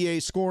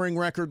NBA scoring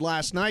record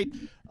last night.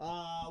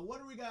 What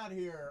do we got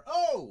here?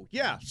 Oh,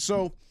 yeah,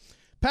 so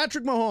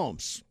Patrick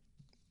Mahomes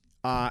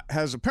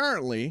has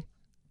apparently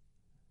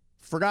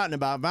forgotten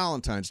about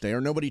Valentine's Day,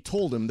 or nobody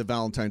told him that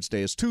Valentine's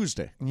Day is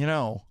Tuesday. You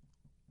know,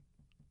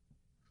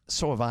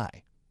 so have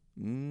I.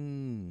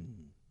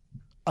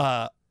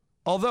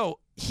 Although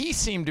he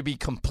seemed to be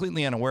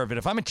completely unaware of it.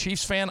 If I'm a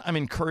Chiefs fan, I'm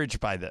encouraged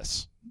by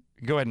this.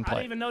 Go ahead and I play.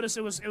 didn't even notice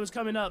it was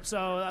coming up,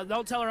 so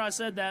don't tell her I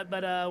said that.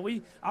 But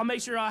I'll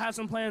make sure I have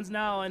some plans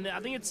now, and I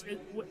think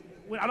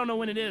I don't know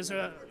when it is.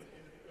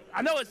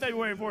 I know it's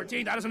February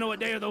 14th. I just don't know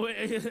what day of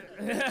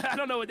the. I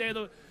don't know what day of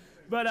the.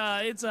 But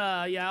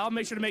I'll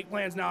make sure to make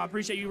plans now. I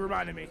appreciate you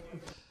reminding me.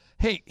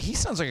 Hey, he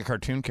sounds like a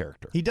cartoon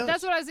character. He does.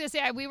 That's what I was going to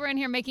say. We were in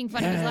here making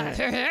fun of his laugh.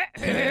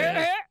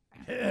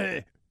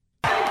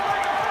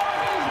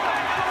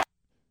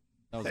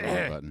 That was the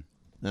wrong button.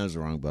 That was the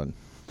wrong button.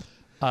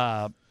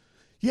 Yeah,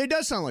 he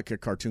does sound like a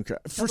cartoon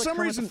character. For some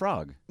reason,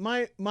 Frog.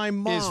 My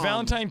mom Is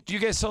Valentine? Do you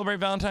guys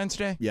celebrate Valentine's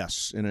Day?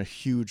 Yes, in a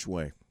huge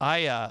way.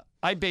 I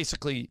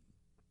basically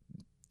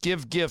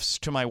give gifts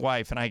to my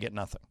wife and I get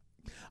nothing.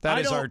 That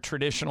is our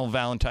traditional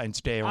Valentine's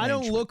Day arrangement. I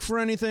don't look for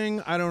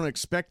anything. I don't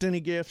expect any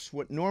gifts.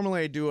 What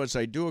normally I do is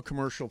I do a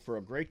commercial for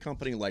a great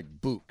company like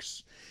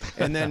Books.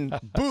 And then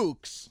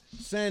Books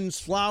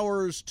sends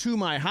flowers to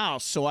my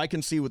house so I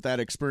can see what that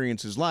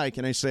experience is like.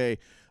 And I say,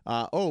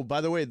 oh, by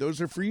the way, those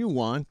are for you,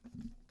 Juan.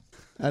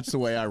 That's the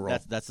way I roll.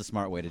 That's the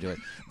smart way to do it.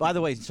 By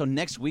the way, so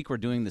next week we're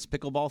doing this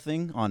pickleball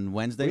thing on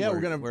Wednesday. We're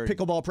going to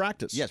pickleball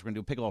practice. Yes, we're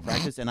going to do pickleball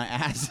practice. And I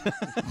asked. Do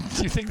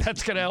you think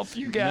that's going to help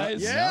you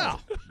guys? No,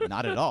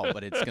 not at all,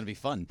 but it's going to be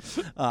fun.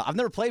 I've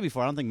never played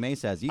before. I don't think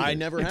Mace has either. I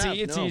never have.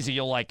 It's easy.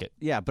 You'll like it.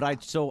 Yeah, but I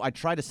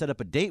tried to set up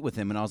a date with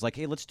him, and I was like,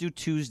 hey, let's do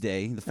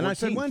Tuesday the 14th. And I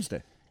said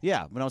Wednesday.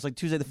 Yeah, but I was like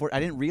Tuesday the 4th. I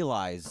didn't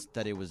realize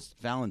that it was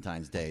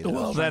Valentine's Day.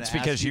 Well, that's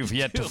because you've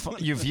yet to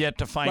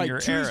find your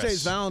heiress.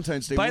 Tuesday's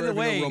Valentine's Day. By We're the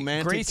way, a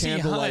romantic Gracie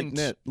candlelight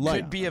Hunt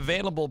could be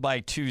available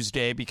by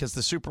Tuesday because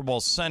the Super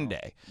Bowl's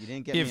Sunday. You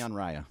didn't get me on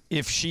Raya.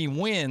 If she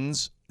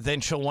wins, then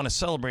she'll want to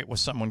celebrate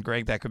with someone,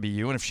 Greg. That could be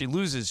you. And if she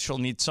loses, she'll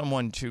need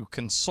someone to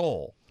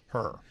console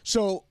her.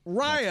 So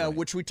Raya,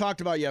 which we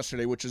talked about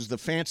yesterday, which is the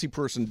fancy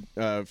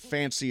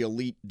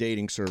elite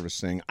dating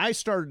service thing, I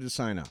started to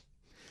sign up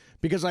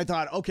because I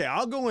thought, okay,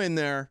 I'll go in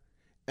there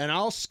and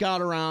I'll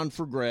scout around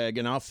for Greg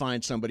and I'll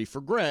find somebody for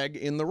Greg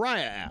in the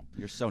Raya app.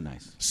 You're so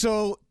nice.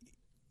 So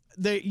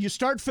you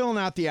start filling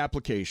out the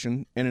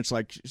application and it's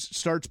like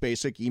starts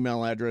basic,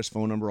 email address,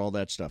 phone number, all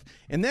that stuff.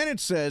 And then it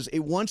says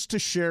it wants to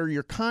share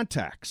your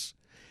contacts.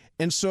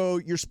 And so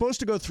you're supposed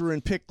to go through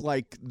and pick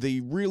like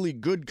the really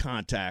good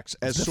contacts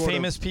as the sort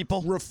famous of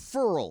people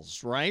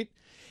referrals, right?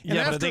 And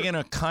yeah, but are they going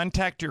to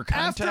contact your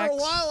contacts? After a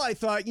while, I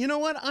thought, you know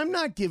what? I'm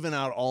not giving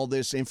out all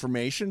this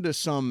information to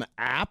some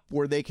app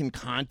where they can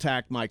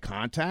contact my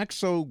contacts.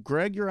 So,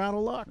 Greg, you're out of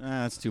luck.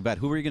 That's too bad.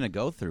 Who were you going to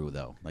go through,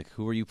 though? Like,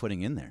 who were you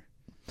putting in there?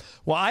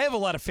 Well, I have a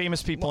lot of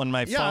famous people in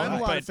my phone. I have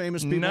a lot but of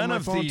famous people none in my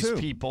of phone, these too.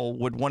 people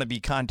would want to be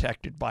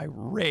contacted by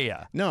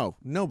Rhea. No,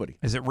 nobody.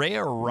 Is it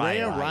Rhea or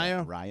Raya?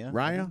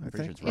 Raya, I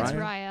think. It's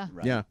Raya.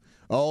 Yeah.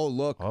 Oh,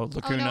 look. Oh,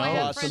 look Oh, who no, I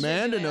have knows. friends who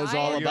Amanda do it. knows I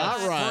all am about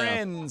not- Raya.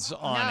 Friends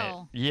on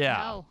No, it. Yeah.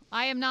 No,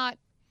 I am not.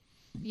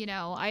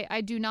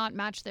 I do not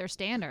match their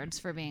standards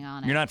for being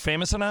on it. You're not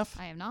famous enough?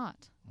 I am not.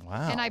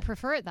 Wow. And I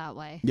prefer it that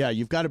way. Yeah,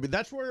 you've got to be.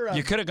 That's where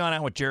You could have gone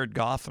out with Jared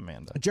Goff,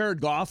 Amanda.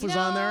 Jared Goff was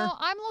on there. No,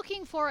 I'm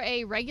looking for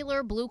a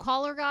regular blue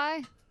collar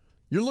guy.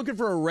 You're looking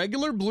for a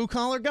regular blue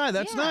collar guy.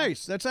 That's Yeah.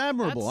 nice. That's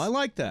admirable. That's I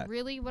like that.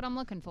 Really, what I'm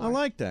looking for. I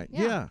like that.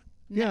 Yeah.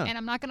 Yeah. And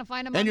I'm not going to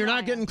find him. And on you're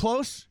not Raya. getting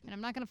close? And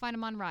I'm not going to find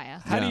him on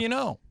Raya. How do you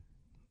know?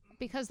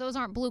 Because those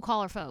aren't blue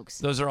collar folks.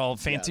 Those are all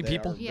fancy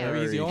people? Yeah.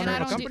 He's the owner And I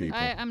of a don't company. do,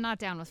 I'm not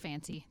down with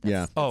fancy.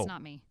 Yeah. That's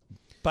not me.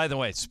 By the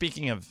way,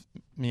 speaking of,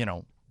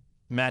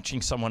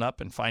 matching someone up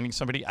and finding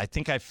somebody, I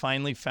think I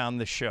finally found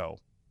the show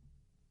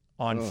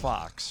on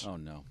Fox. Oh,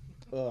 no.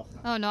 Oh,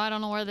 no, I don't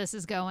know where this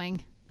is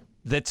going.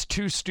 That's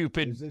too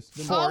stupid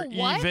for Oh,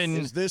 what? even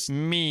Is this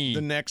me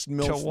the next to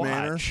MILF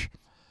Manor? watch.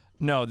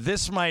 No,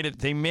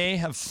 they may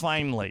have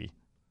finally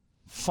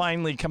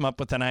come up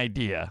with an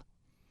idea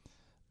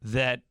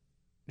that,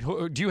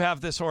 do you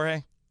have this,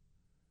 Jorge?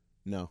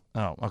 No.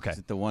 Oh, okay. Is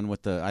it the one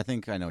with the? I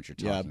think I know what you're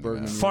talking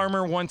about.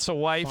 Farmer Wants a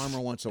Wife. Farmer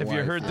Wants a Have Wife.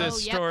 you heard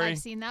this Yep, story? I've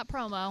seen that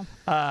promo.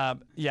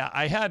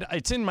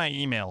 It's in my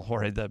email,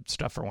 Jorge, the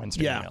stuff for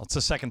Wednesday Yeah. email. It's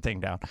the second thing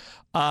down.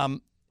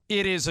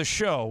 It is a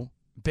show,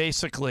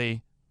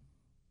 basically,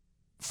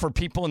 for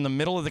people in the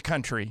middle of the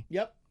country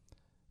Yep.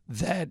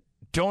 that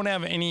don't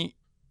have any,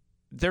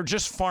 they're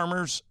just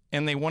farmers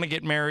and they want to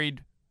get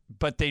married,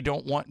 but they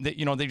don't want, they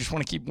just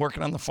want to keep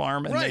working on the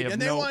farm. And Right, they have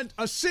and they no, want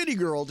a city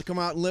girl to come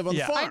out and live on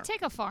the farm. I'd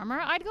take a farmer.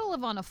 I'd go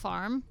live on a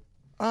farm.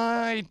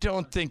 I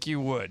don't think you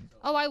would.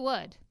 Oh, I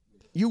would.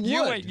 You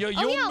would.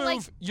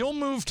 You'll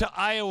move to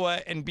Iowa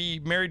and be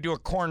married to a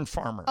corn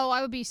farmer. Oh,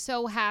 I would be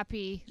so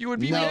happy. You would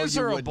be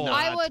miserable.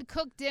 I would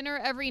cook dinner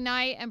every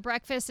night and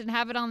breakfast and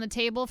have it on the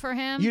table for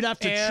him. You'd have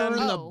to churn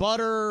the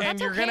butter. And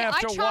That's you're okay. going to have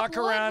I to chop walk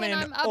wood around when in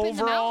I'm up in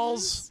the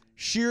overalls.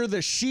 Shear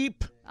the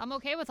sheep. I'm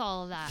okay with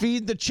all of that.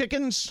 Feed the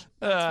chickens.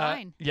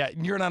 fine. Yeah,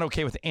 you're not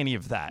okay with any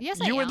of that.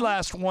 Yes, I You would am.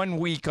 last 1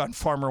 week on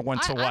Farmer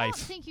Wants a I don't Wife.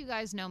 think you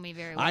guys know me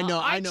very well. I know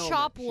I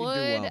chop that. She'd do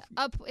wood well.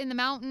 up in the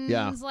mountains.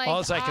 Yeah. Like,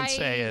 All I can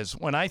say is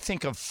when I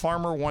think of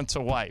Farmer Wants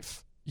a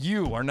Wife,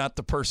 you are not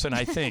the person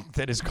I think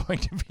that is going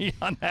to be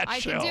on that I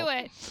show. could do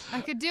it.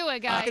 I could do it,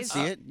 guys. I can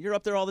see it. You're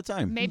up there all the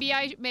time. Maybe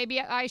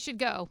I should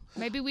go.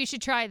 Maybe we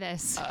should try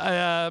this.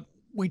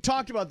 We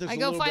talked about this I a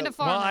go little find bit. a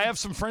farmer. Well, I have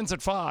some friends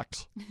at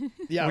Fox.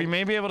 Yeah. We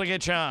may be able to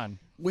get you on.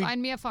 Find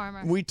me a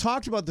farmer. We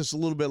talked about this a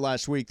little bit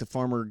last week, the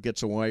farmer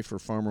gets a wife or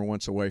farmer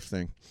wants a wife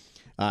thing.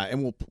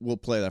 And we'll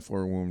play that for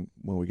her when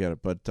we get it.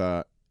 But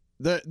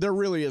there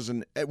really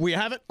isn't. We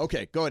have it?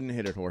 Okay, go ahead and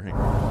hit it, Jorge.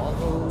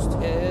 Almost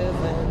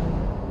heaven,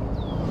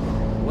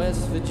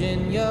 West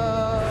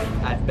Virginia.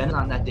 I've been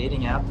on that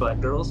dating app, but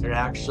girls are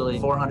actually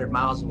 400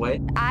 miles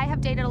away. I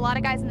have dated a lot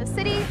of guys in the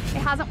city. It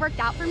hasn't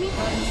worked out for me.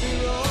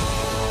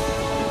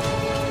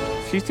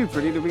 She's too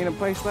pretty to be in a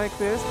place like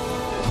this.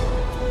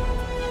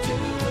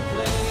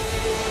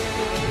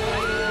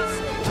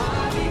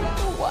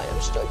 Why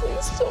I'm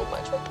struggling so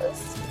much with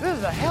this. This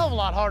is a hell of a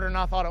lot harder than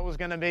I thought it was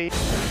going to be.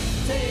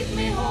 Take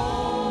me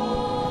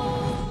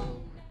home.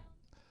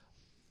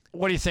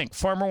 What do you think?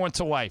 Farmer Wants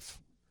a Wife.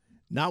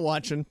 Not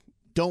watching.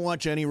 Don't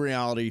watch any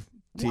reality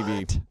TV.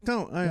 What?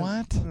 Don't.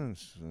 What?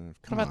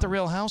 What about the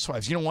Real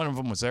Housewives? You know, one of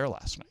them was there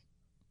last night.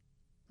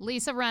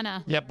 Lisa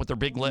Rinna. Yep, with their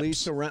big lips.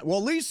 Lisa Ren-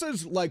 Well,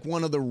 Lisa's like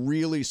one of the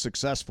really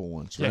successful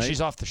ones, Yeah, right?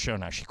 she's off the show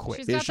now. She quit.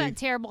 She's got that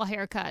terrible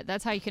haircut.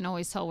 That's how you can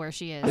always tell where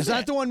she is. Is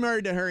that the one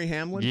married to Harry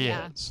Hamlin?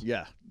 Yes.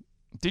 Yeah.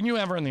 Didn't you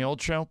ever in the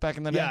old show back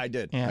in the day? Yeah, I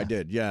did. I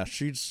did. Yeah,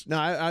 she's no.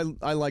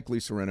 I like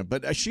Lisa Rinna,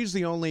 but she's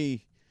the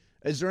only.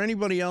 Is there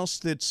anybody else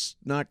that's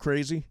not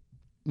crazy?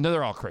 No,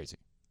 they're all crazy.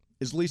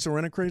 Is Lisa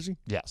Rinna crazy?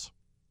 Yes.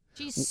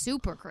 She's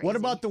super crazy. What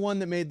about the one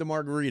that made the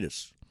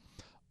margaritas?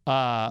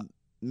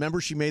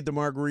 Remember she made the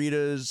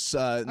margaritas.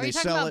 Are they you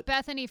talking sell about it.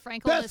 Bethany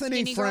Frankel,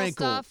 Bethany the skinny girl Frankel,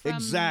 stuff from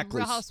exactly.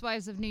 Real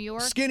Housewives of New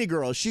York? Skinny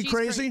girl. Is she She's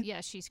crazy?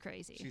 Yeah, she's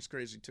crazy. She's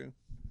crazy too.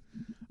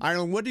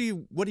 Ireland, what do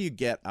you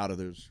get out of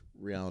those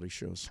reality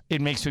shows? It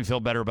makes me feel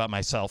better about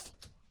myself.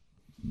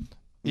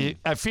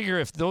 I figure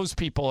if those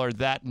people are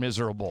that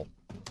miserable,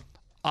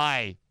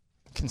 I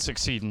can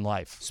succeed in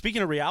life.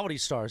 Speaking of reality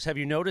stars, have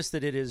you noticed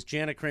that it is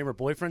Janet Kramer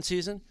boyfriend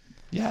season?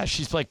 Yeah,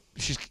 she's kind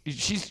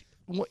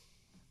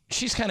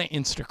of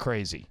insta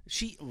crazy.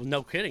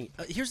 No kidding.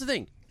 Here's the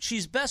thing.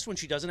 She's best when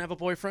she doesn't have a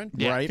boyfriend.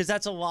 Yeah. Right. Because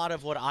that's a lot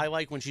of what I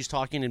like when she's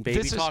talking in baby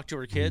This is- talk to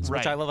her kids, which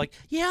Right. I love. Like,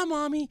 yeah,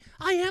 mommy,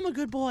 I am a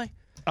good boy.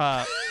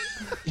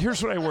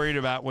 Here's what I worried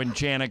about when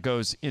Janet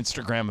goes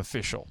Instagram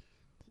official.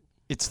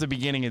 It's the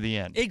beginning of the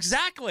end.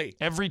 Exactly.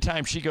 Every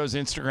time she goes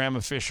Instagram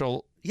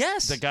official,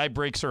 yes, the guy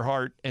breaks her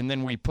heart, and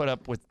then we put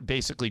up with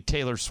basically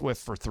Taylor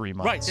Swift for 3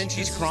 months. Right, then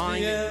she's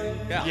crying.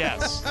 Yeah.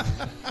 Yes.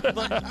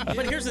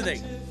 but here's the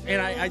thing,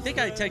 and I think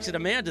I texted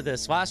Amanda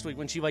this last week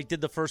when she did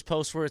the first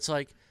post where it's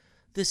like,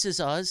 this is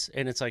us,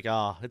 and it's like,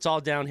 it's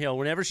all downhill.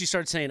 Whenever she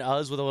starts saying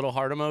us with a little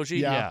heart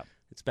emoji,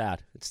 it's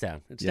bad. It's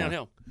down. It's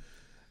downhill.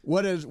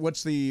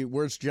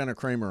 Where's Jenna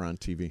Kramer on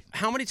TV?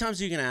 How many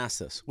times are you going to ask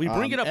this? We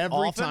bring it up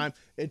every often. time.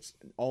 It's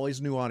always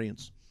a new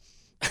audience.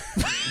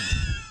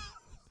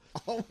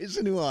 Always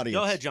a new audience.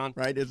 Go ahead, John.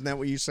 Right? Isn't that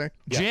what you say?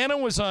 Jana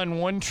was on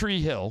One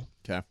Tree Hill.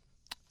 Okay.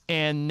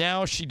 And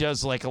now she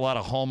does like a lot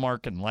of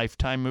Hallmark and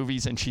Lifetime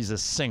movies, and she's a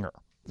singer.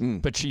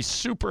 But she's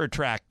super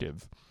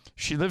attractive.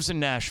 She lives in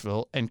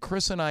Nashville, and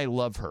Chris and I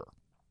love her.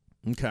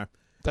 Okay.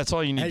 That's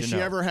all you need Has to she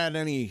know. ever had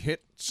any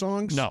hit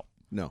songs? No.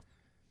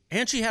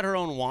 And she had her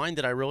own wine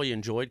that I really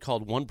enjoyed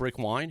called One Brick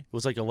Wine. It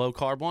was like a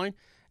low-carb wine.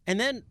 And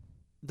then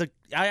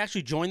I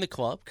actually joined the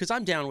club because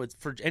I'm down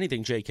for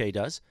anything JK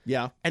does.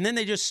 Yeah. And then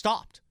they just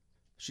stopped.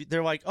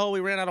 They're like, we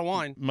ran out of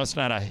wine. Must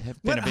not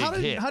have been a big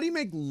hit. How do you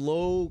make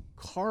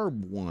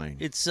low-carb wine?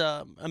 It's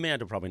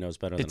Amanda probably knows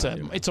better than I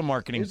do. It's a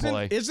marketing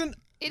play.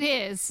 It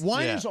is.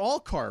 Wine is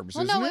all carbs,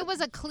 Well, isn't no, it? it was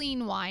a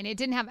clean wine. It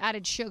didn't have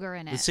added sugar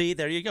in it. See,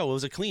 there you go. It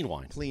was a clean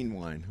wine. Clean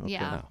wine. Okay.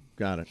 Yeah.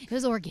 Got it. It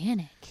was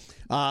organic.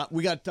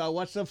 We got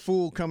What's Up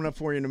Fool coming up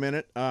for you in a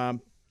minute. Are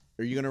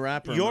you going to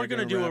rap? Or You're going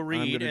to do a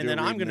read, and then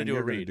I'm going to do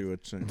a read.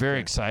 Very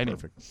exciting.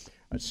 Perfect.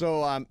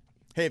 So,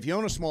 hey, if you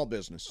own a small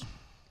business,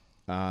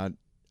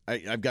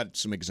 I've got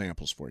some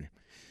examples for you.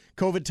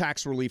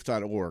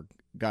 COVIDtaxrelief.org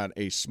got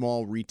a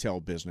small retail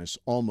business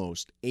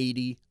almost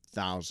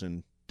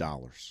 $80,000.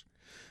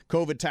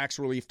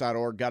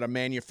 COVIDtaxrelief.org got a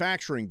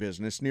manufacturing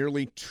business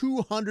nearly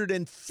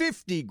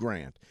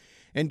 $250,000.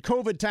 And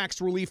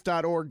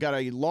COVIDtaxrelief.org got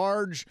a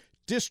large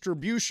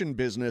distribution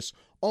business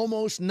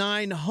almost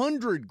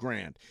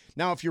 $900,000.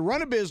 Now, if you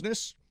run a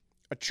business,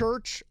 a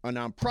church, a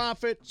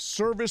nonprofit,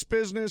 service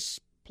business,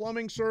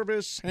 plumbing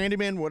service,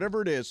 handyman, whatever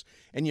it is,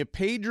 and you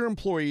paid your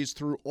employees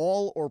through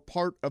all or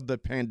part of the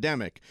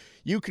pandemic,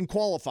 you can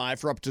qualify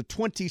for up to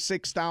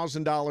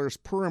 $26,000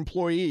 per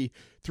employee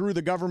through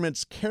the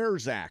government's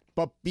CARES Act.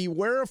 But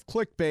beware of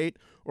clickbait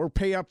or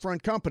pay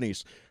upfront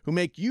companies who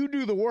make you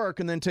do the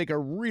work and then take a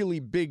really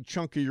big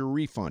chunk of your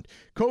refund.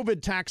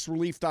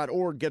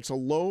 COVIDtaxrelief.org gets a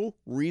low,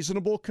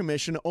 reasonable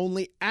commission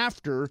only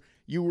after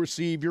you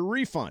receive your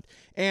refund.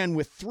 And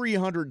with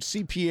 300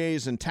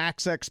 CPAs and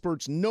tax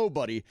experts,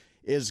 nobody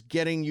is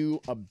getting you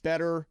a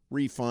better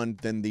refund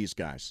than these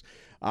guys.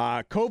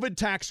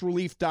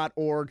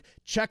 COVIDtaxrelief.org.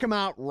 Check them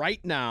out right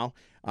now.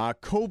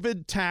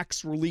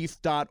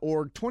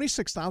 COVIDtaxrelief.org.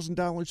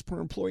 $26,000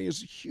 per employee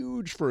is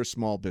huge for a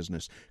small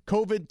business.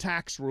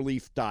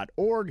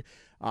 COVIDtaxrelief.org.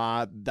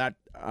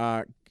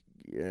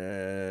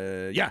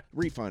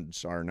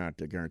 Refunds are not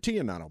a guarantee,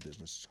 and not all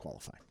businesses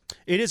qualify.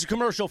 It is a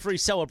commercial-free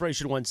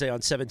Celebration Wednesday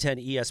on 710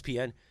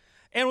 ESPN.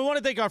 And we want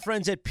to thank our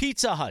friends at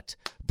Pizza Hut.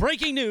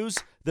 Breaking news,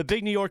 the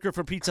Big New Yorker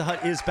from Pizza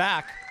Hut is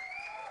back.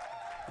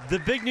 The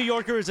Big New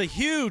Yorker is a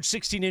huge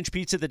 16-inch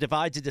pizza that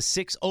divides into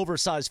 6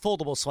 oversized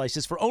foldable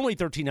slices for only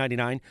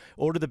 $13.99.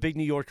 Order the Big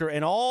New Yorker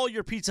and all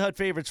your Pizza Hut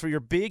favorites for your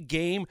big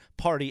game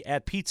party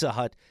at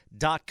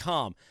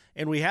pizzahut.com.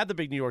 And we had the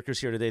Big New Yorkers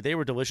here today. They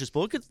were delicious. But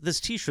look at this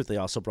T-shirt they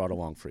also brought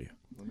along for you.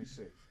 Let me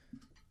see.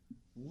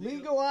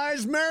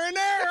 Legalized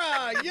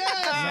marinara!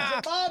 Yes!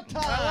 It's about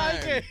time! I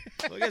like it.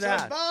 Look at that.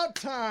 It's about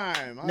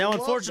time! I Now, love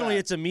unfortunately, that.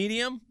 it's a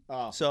medium.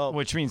 So,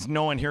 which means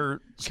no one here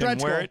can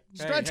Stretch wear goal. it.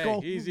 Stretch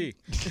goal. Easy.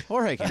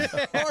 Jorge can.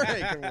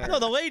 Jorge can wear it. No,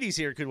 the ladies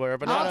here could wear it,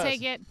 but not I'll us.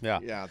 take it. Yeah.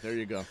 Yeah, there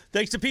you go.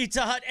 Thanks to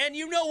Pizza Hut. And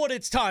you know what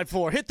it's time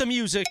for. Hit the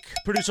music,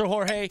 producer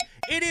Jorge.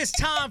 It is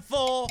time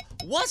for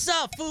What's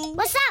Up, Fool?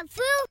 What's up,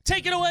 fool?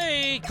 Take it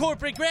away,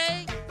 Corporate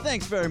Greg.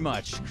 Thanks very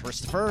much,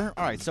 Christopher.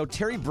 All right, so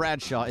Terry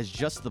Bradshaw is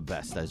just the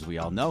best, as we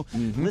all know.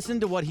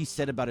 Listen to what he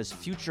said about his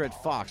future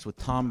at Fox with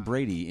Tom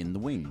Brady in the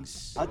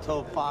wings. I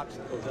told Fox,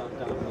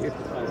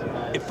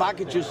 if I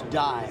could just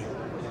die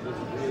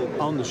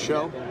on the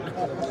show.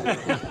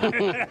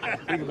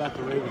 Think about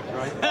the ratings,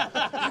 right?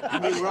 I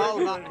mean,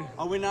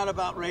 are we not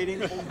about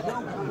ratings?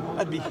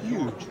 That'd be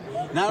huge.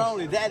 Not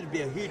only that, it'd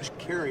be a huge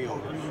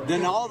carryover.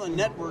 Then all the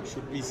networks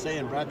would be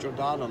saying Bradshaw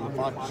Dodd on the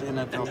Fox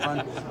NFL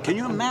Fund. Can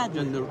you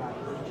imagine the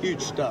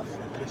huge stuff?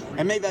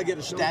 And maybe I get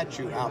a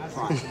statue out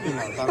front,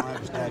 if I don't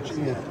have a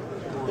statue yet.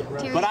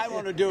 But I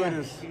want to do it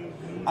as,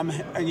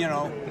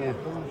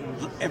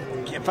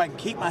 if I can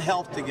keep my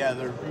health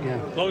together,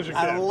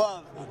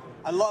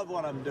 I love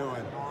what I'm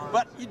doing.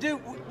 But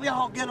we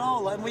all get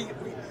old, and we're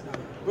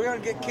going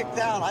to get kicked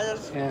out.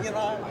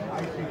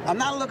 I'm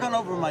not looking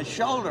over my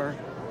shoulder,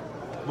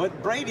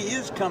 but Brady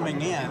is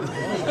coming in for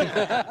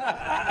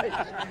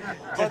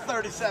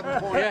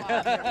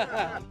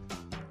 37.5.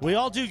 We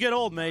all do get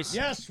old, Mace.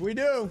 Yes, we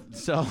do.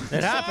 So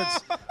it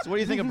happens. So what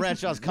do you think of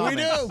Bradshaw's comment?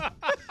 We do.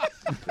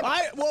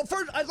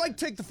 First, I'd like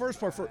to take the first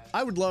part first.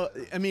 I would love,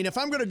 if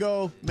I'm going to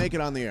go, make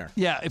it on the air.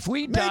 Yeah, if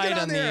we Make died it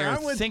on the air,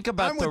 think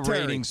about the Terry.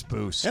 ratings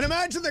boost. And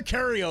imagine the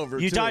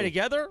carryover, You too. die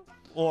together,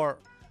 or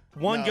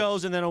one No.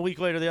 goes and then a week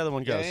later the other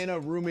one Yeah, goes? ain't a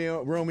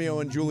Romeo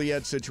and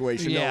Juliet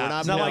situation. Yeah. No, we're not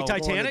It's not like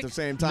going Titanic? at the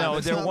same time. No,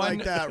 it's they're not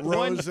like that.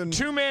 Rose and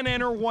 2 men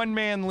enter, 1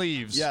 man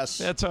leaves. Yes.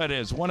 That's how it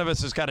is. One of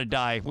us has got to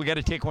die. We got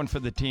to take one for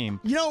the team.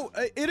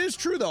 it is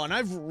true, though, and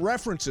I've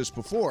referenced this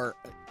before.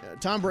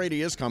 Tom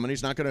Brady is coming.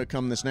 He's not going to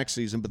come this next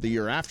season, but the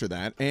year after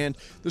that. And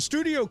the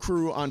studio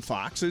crew on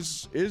Fox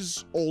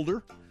is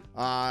older.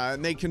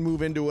 And they can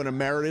move into an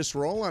emeritus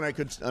role, and I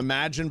could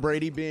imagine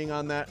Brady being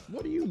on that.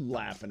 What are you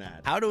laughing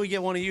at? How do we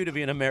get one of you to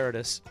be an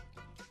emeritus?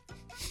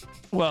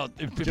 Well,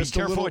 be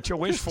careful what you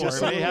wish for.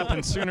 It may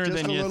happen sooner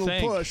than you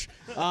think. Just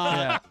a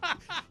little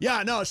push.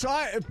 Yeah, no. So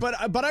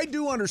but I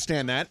do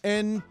understand that.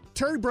 And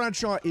Terry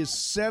Bradshaw is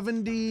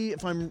 70.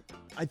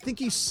 I think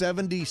he's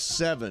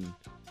 77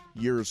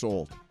 years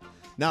old.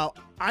 Now,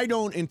 I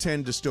don't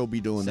intend to still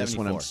be doing this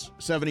when I'm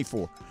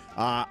 74.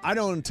 I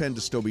don't intend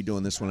to still be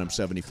doing this when I'm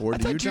 74. I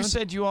thought you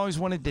said you always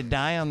wanted to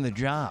die on the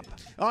job.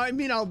 I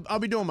mean, I'll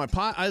be doing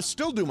I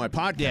still do my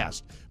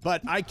podcast,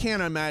 but I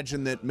can't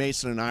imagine that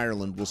Mason and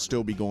Ireland will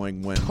still be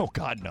going when. Oh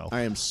God, no!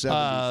 I am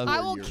 74. I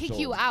will kick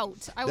you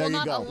out. I will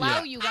not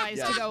allow you guys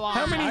to go on.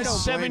 How many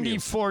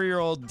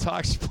 74-year-old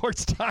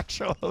sports talk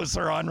show hosts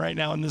are on right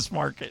now in this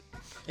market?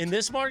 In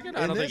this market,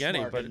 I don't think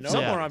any, but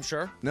somewhere I'm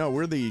sure. No,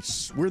 we're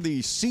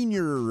the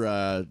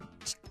senior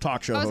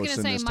talk show hosts. I was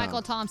going to say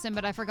Michael Thompson,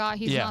 but I forgot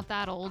he's not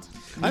that old.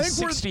 I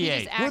think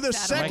 68. We're the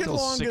second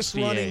longest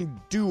running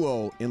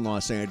duo in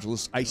Los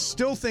Angeles. I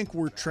still think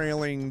we're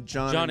trailing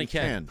John and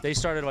Ken. They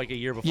started like a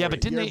year before. Yeah,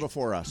 but didn't they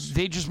before us?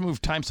 They just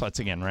moved time slots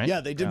again, right?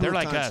 Yeah, they did. They're move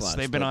like time us. slots,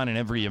 They've been on in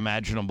every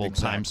imaginable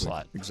time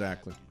slot.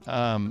 Exactly.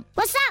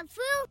 What's up,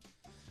 fool?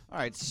 All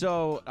right,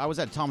 so I was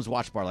at Tom's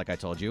Watch Bar, like I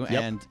told you,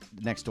 Yep. and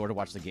next door to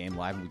watch the game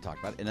live, and we talked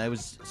about it. And I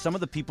was some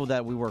of the people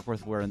that we work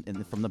with were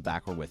from the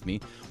back were with me.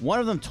 One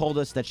of them told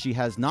us that she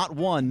has not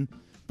one,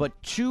 but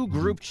 2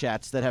 group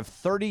chats that have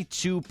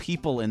 32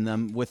 people in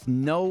them with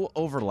no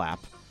overlap.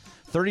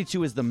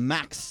 32 is the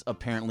max,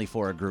 apparently,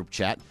 for a group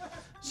chat.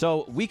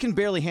 So we can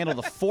barely handle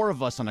the 4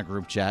 of us on a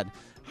group chat.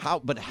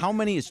 But how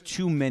many is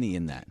too many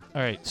in that?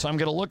 All right, so I'm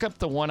going to look up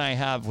the one I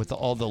have with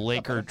all the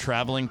Laker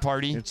traveling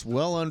party. It's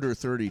well under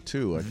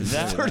 32. I can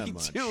That tell you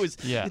 32 is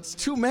it's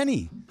too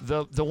many.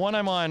 The one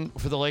I'm on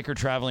for the Laker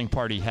traveling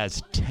party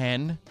has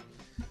 10.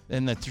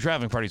 And the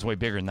traveling party is way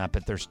bigger than that,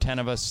 but there's 10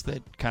 of us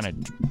that kind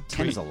of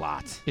 10 is a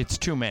lot. It's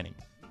too many.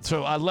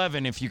 So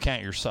 11 if you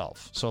count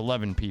yourself. So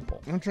 11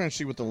 people. I'm trying to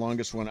see what the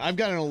longest one. I've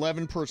got an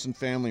 11-person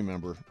family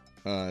member.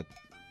 But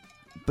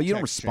you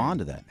don't respond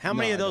to that. How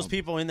many of those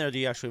people in there do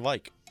you actually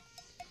like?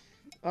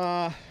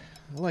 I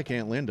like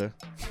Aunt Linda.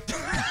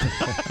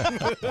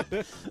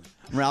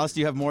 Morales, do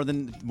you have more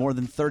than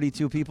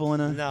 32 people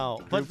in a No,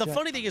 but the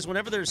funny thing is,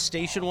 whenever there's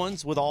station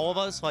ones with all of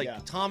us, like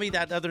Tommy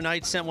that other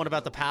night sent one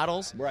about the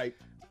paddles. Right.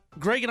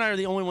 Greg and I are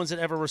the only ones that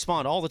ever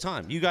respond all the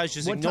time. You guys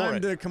just ignore it. What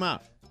time did it come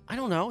out? I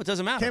don't know. It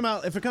doesn't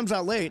matter. If it comes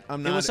out late,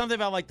 I'm not. It was something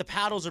about like the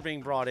paddles are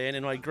being brought in,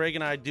 and like Greg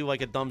and I do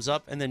like a thumbs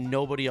up, and then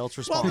nobody else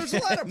responds.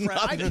 Well, there's a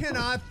lot of I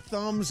cannot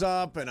thumbs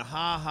up and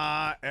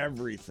ha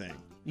everything.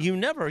 You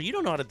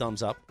don't know how to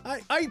thumbs up.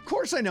 I of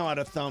course I know how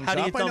to thumbs up. How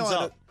do you I know thumbs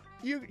up?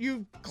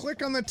 You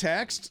click on the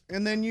text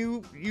and then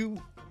you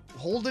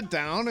hold it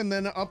down and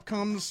then up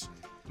comes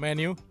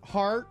menu,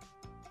 heart,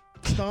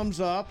 thumbs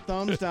up,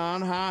 thumbs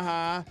down,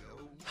 ha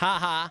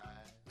ha,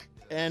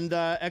 and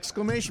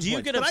exclamation Do you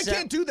points. get but upset? I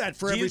can't do that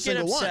for every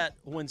single one. Do you get upset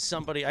when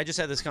somebody? I just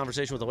had this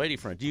conversation with a lady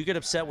friend. Do you get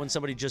upset when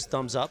somebody just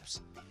thumbs ups?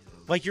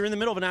 Like you're in the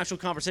middle of an actual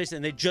conversation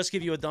and they just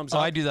give you a thumbs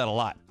up. I do that a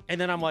lot. And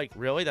then I'm like,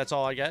 really? That's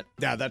all I get?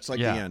 Yeah, that's like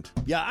the end.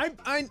 Yeah,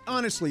 I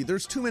honestly,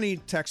 there's too many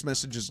text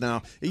messages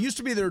now. It used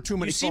to be there were too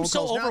many You seem phone so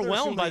calls. Now there's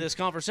overwhelmed too by many- this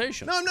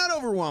conversation. No, I'm not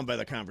overwhelmed by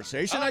the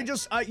conversation.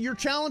 You're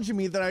challenging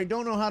me that I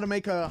don't know how to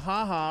make a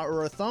ha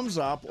or a thumbs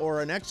up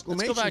or an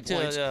exclamation Let's go back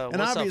point. to And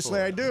What's Up, obviously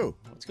Fool? I do.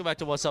 Let's go back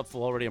to What's Up,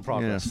 Fool, already in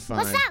progress. Yeah, fine.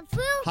 What's up,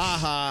 fool?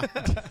 Ha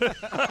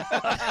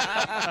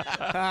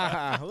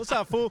What's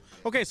up, fool?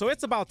 Okay, so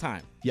it's about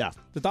time. Yeah.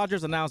 The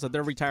Dodgers announced that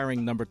they're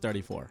retiring number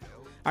 34.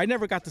 I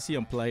never got to see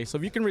him play, so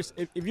if you can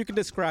if you can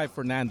describe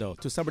Fernando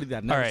to somebody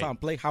that never All right. saw him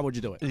play, how would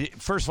you do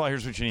it? First of all,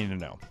 here's what you need to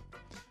know.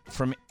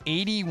 From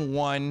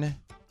 81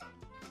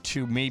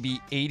 to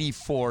maybe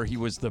 84, he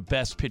was the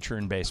best pitcher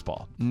in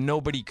baseball.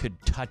 Nobody could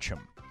touch him.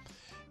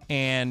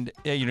 And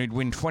he'd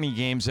win 20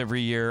 games every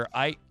year.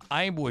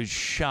 I was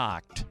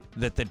shocked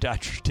that the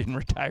Dodgers didn't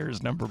retire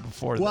his number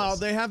before this. Well,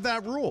 they have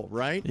that rule,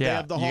 right? Yeah, they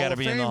have the you Hall gotta of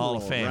be Fame in the Hall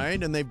rule, of Fame.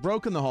 right? And they've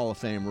broken the Hall of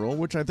Fame rule,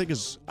 which I think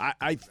is,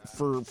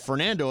 for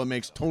Fernando, it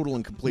makes total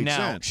and complete now,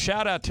 sense.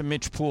 shout out to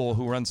Mitch Poole,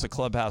 who runs the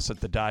clubhouse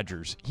at the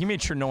Dodgers. He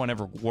made sure no one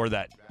ever wore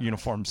that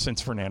uniform since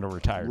Fernando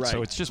retired. So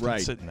Right, it's just been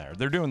right. sitting there.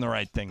 They're doing the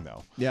right thing,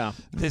 though. Yeah.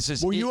 This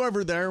is. Were you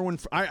ever there when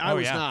I Oh,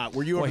 was yeah. not?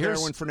 Were you Well, ever there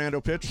here's- when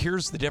Fernando pitched?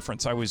 Here's the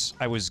difference. I was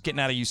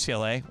getting out of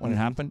UCLA when it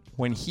happened.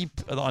 When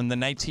on the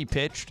nights he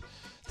pitched,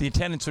 the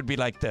attendance would be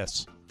like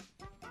this: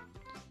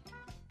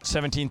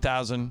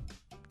 17,000,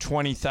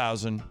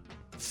 20,000,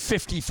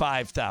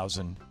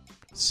 55,000,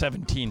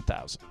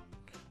 17,000.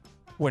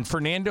 When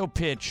Fernando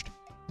pitched,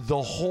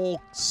 the whole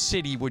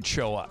city would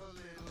show up,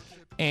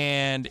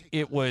 and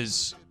it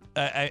was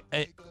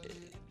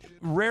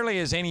rarely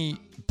has any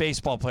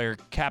baseball player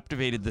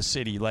captivated the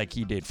city like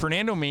he did.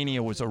 Fernando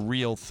Mania was a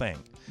real thing.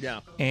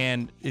 Yeah.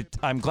 And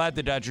I'm glad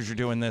the Dodgers are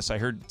doing this. I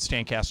heard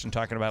Stan Kasten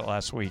talking about it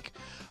last week.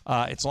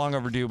 It's long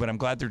overdue, but I'm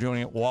glad they're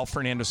doing it while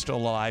Fernando's still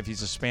alive.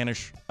 He's a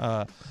Spanish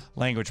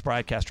language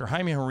broadcaster.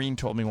 Jaime Jarrín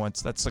told me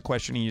once that's the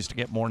question he used to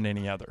get more than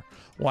any other.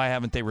 Why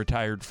haven't they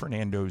retired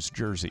Fernando's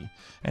jersey?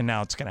 And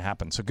now it's going to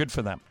happen. So good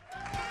for them.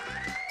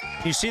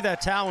 You see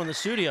that towel in the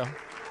studio?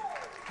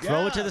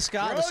 Throw it to the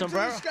sky, the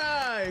sombrero. To the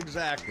sky,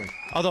 exactly.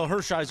 Although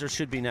Hershiser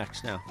should be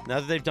next now.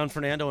 Now that they've done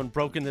Fernando and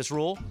broken this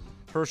rule,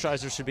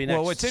 Hershiser should be next.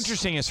 Well, what's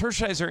interesting is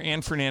Hershiser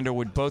and Fernando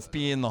would both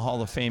be in the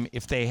Hall of Fame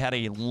if they had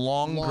a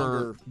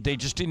longer. They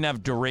just didn't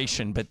have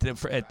duration. But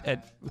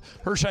at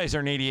Hershiser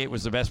in '88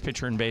 was the best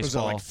pitcher in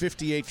baseball. Was it like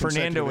 58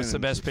 Fernando was the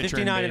best pitcher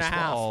in 59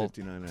 baseball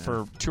 59 and a half.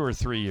 for 2 or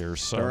 3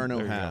 years. So there are no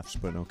you go. halves,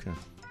 but okay.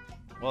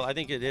 Well, I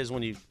think it is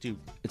when you do.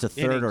 It's a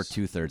third innings.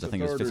 or 2/3. I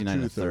think it was 59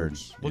 and a third.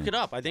 Look it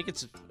up. I think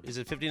is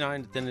it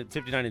 59? Then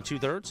 59 and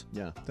 2/3.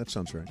 Yeah, that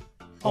sounds right.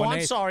 Oh, One I'm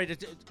eighth. sorry.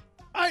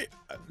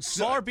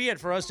 Far be it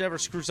for us to ever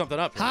screw something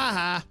up. Ha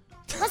ha.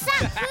 What's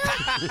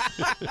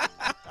that?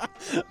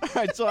 All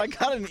right, so I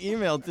got an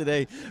email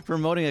today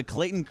promoting a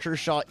Clayton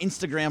Kershaw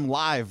Instagram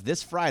Live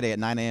this Friday at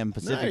 9 a.m.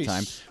 Pacific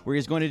time, where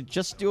he's going to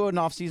just do an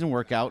off-season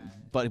workout,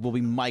 but will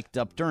be mic'd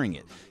up during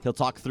it. He'll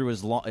talk through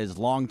his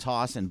long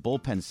toss and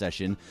bullpen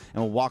session,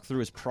 and we'll walk through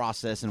his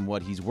process and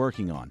what he's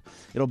working on.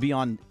 It'll be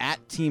on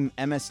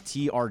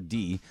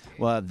 @TeamMSTRD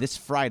this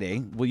Friday.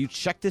 Will you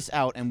check this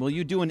out, and will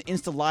you do an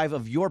Insta Live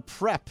of your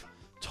prep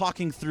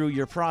talking through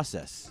your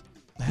process?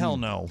 Hell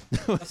no.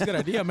 That's a good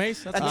idea,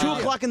 Mace. That's At 2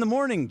 o'clock in the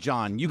morning,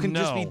 John, you can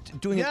just be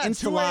doing an Insta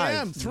 2 Live.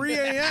 a.m., 3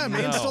 a.m., No.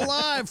 Insta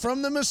Live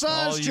from the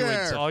massage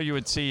chair. All you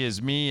would see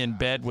is me in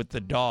bed with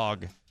the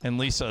dog and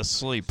Lisa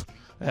asleep.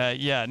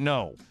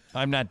 No,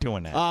 I'm not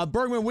doing that.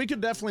 Bergman, we could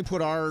definitely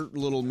put our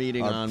little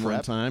meeting Our on prep?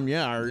 one time.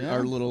 Yeah,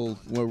 our little,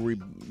 where we,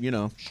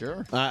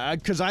 Sure.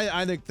 Because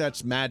I think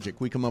that's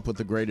magic. We come up with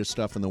the greatest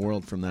stuff in the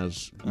world from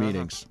those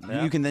meetings.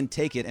 You can then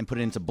take it and put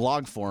it into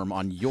blog form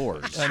on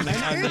yours. On the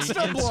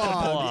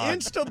Instablog.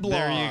 Instablog.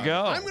 There you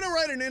go. I'm going to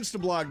write an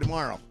Instablog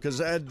tomorrow because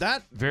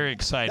that Very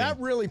exciting. that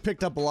really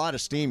picked up a lot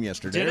of steam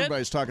yesterday. Did it?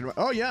 Everybody's talking about.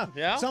 Oh yeah.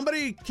 Yeah?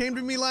 Somebody came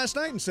to me last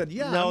night and said,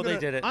 "Yeah, No, I'm gonna, they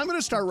didn't. I'm going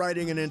to start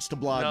writing an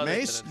Instablog, No, they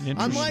Mace." didn't.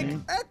 I'm like,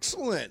 Interesting.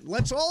 excellent.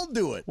 Let's all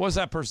do it. What was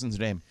that person's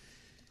name?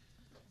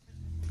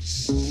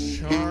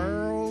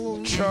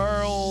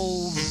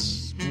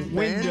 Charles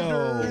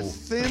Window.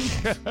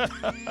 Vanderthimp.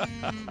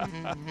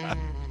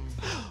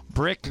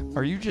 Brick,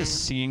 are you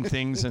just seeing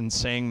things and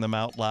saying them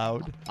out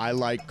loud? I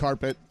like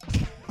carpet.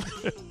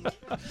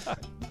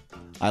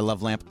 I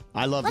love lamp.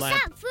 I love What's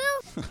lamp. that,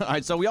 fool? All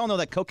right, so we all know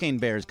that Cocaine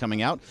Bear is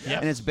coming out,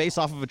 and it's based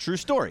off of a true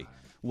story.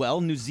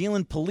 Well, New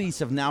Zealand police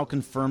have now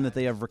confirmed that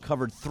they have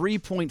recovered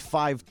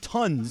 3.5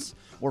 tons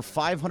or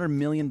 $500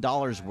 million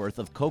worth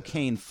of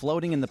cocaine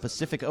floating in the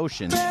Pacific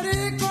Ocean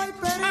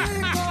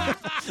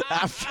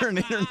after an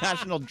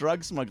international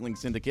drug smuggling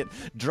syndicate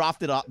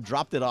dropped it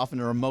off in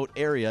a remote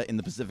area in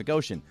the Pacific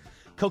Ocean.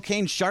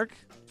 Cocaine Shark,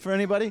 for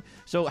anybody?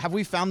 So have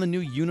we found the new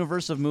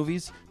universe of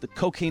movies? The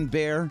Cocaine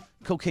Bear,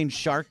 Cocaine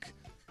Shark,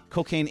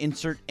 Cocaine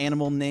insert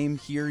animal name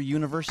here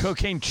universe?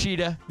 Cocaine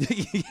Cheetah.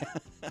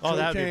 Oh,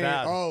 that'd be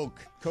bad. Oh,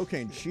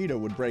 cocaine cheetah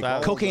would break That-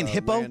 all Cocaine the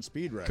hippo? land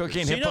speed records.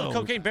 Cocaine So you know hippo. the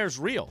cocaine bear's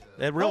real.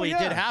 It really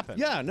did happen.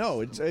 Yeah, no,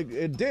 it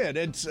did.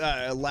 It's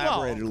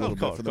elaborated a little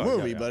bit for the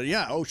movie, but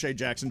O'Shea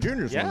Jackson Jr. is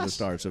one of the Yes.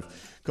 stars of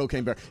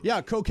Cocaine Bear. Yeah,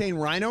 Cocaine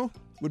Rhino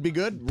would be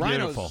good.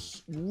 Beautiful.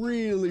 Rhino's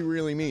really,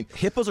 really mean.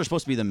 Hippos are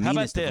supposed to be the How about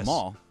meanest of this? them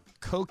all.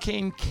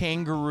 Cocaine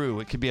Kangaroo.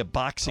 It could be a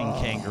boxing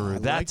kangaroo. I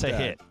That's like a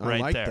that. hit I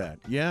right like there. that.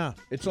 Yeah,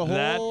 it's a whole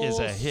That is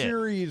a hit.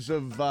 series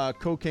of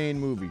cocaine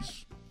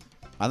movies.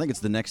 I think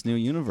it's the next new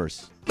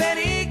universe.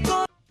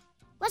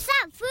 What's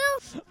that,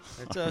 fool?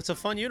 It's a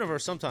fun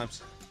universe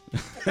sometimes.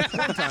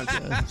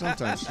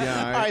 Sometimes,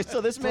 yeah. All right,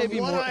 so this may From be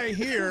what more. I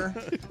hear.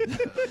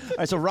 All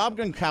right, so Rob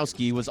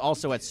Gronkowski was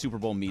also at Super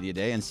Bowl Media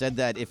Day and said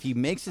that if he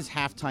makes his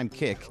halftime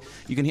kick,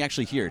 you can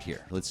actually hear it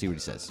here. Let's see what he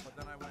says. But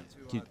then I went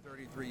to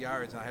 33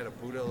 yards and I had to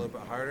boot it a little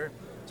bit harder.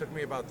 It took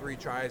me about 3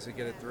 tries to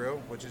get it through,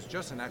 which is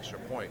just an extra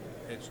point.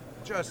 It's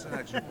just an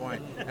extra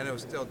point, and it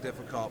was still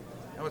difficult.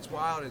 And what's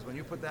wild is when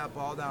you put that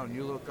ball down and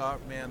you look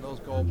up, man, those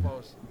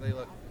goalposts,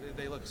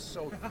 they look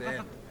so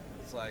thin.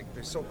 It's like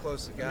they're so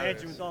close together.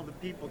 Imagine with all the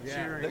people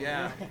cheering.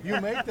 Yeah. You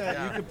make that,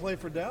 Yeah. you can play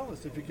for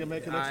Dallas if you can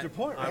make an extra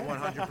point. I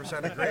Right?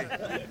 100%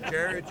 agree.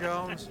 Jerry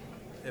Jones,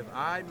 if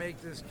I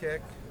make this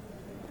kick,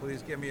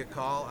 please give me a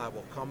call. I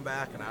will come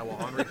back and I will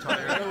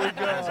unretire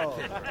as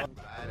a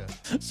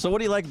kicker. So what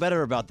do you like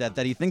better about that?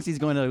 That he thinks he's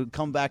going to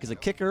come back as a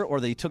kicker, or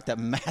that he took that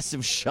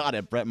massive shot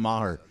at Brett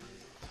Maher?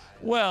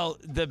 Well,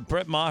 the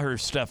Brett Maher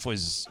stuff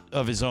was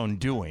of his own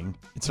doing.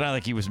 It's not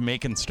like he was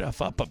making stuff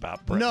up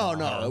about Brett No,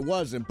 Maher. no, it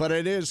wasn't. But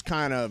it is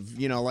kind of,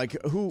 like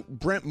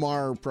Brent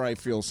Maher probably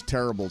feels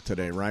terrible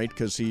today, right?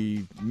 Because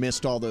he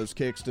missed all those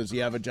kicks. Does he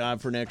have a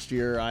job for next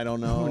year? I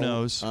don't know. Who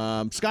knows?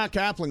 Scott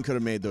Kaplan could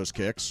have made those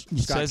kicks. He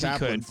Scott says he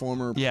Kaplan, could.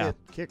 former Yeah.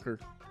 kicker.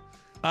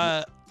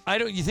 I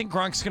don't. You think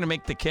Gronk's going to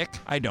make the kick?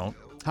 I don't.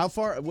 How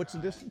far? What's the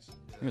distance?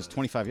 It was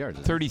 25 yards.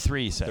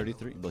 33, he said.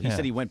 33. Well, he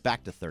said he went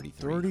back to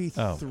 33.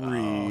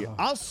 33.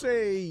 I'll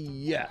say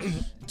yes.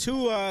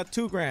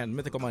 $2,000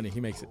 mythical money.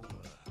 He makes it.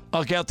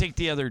 Okay, I'll take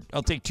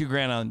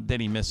 $2,000 on that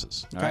he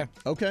misses. Okay.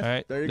 Okay. All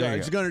right. There you go.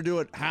 He's going to do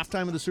it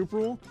halftime of the Super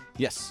Bowl?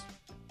 Yes.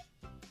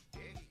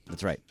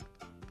 That's right.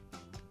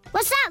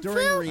 What's up,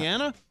 During Foo?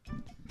 Rihanna?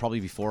 Probably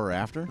before or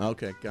after.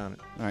 Okay, got it.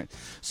 All right.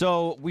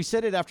 So we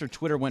said it after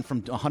Twitter went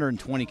from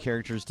 120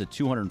 characters to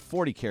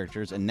 240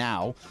 characters, and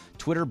now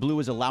Twitter Blue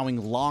is allowing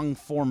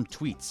long-form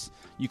tweets.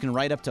 You can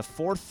write up to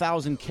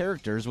 4,000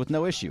 characters with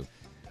no issue.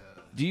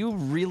 Do you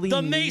really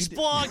The need... Mace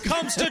blog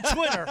comes to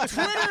Twitter.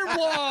 Twitter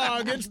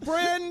blog. It's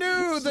brand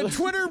new. The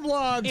Twitter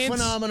blog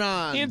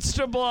phenomenon.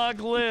 Instablog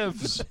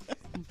lives.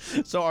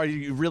 So are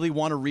you really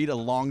want to read a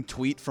long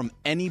tweet from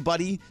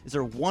anybody? Is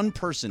there one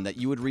person that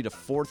you would read a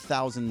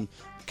 4,000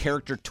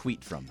 character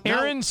tweet from?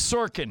 Aaron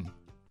Sorkin.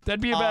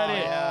 That'd be about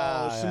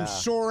it. Some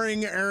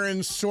soaring Aaron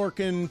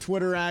Sorkin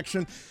Twitter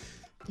action.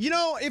 You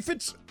know, if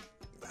it's...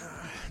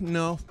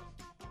 no.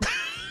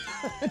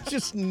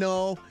 Just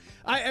no.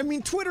 I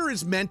mean, Twitter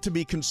is meant to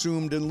be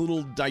consumed in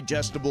little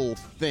digestible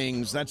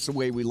things. That's the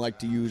way we like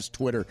to use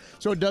Twitter.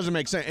 So it doesn't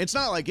make sense. It's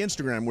not like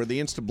Instagram where the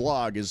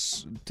Instablog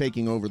is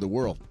taking over the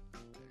world.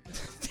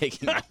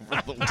 Taking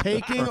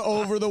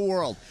over the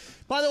world.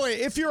 By the way,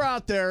 if you're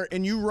out there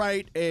and you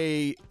write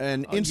an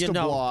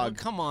Instablog,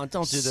 come on,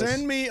 don't do this.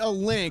 Send me a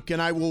link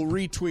and I will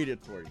retweet it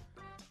for you.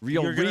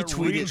 You're going to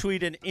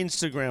retweet an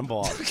Instagram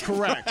blog.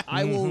 Correct.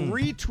 I will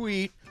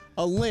retweet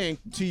a link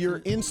to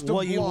your Instablog.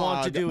 What you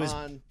want to do is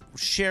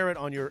share it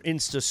on your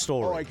Insta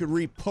story. Oh, I could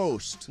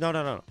repost.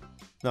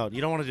 No,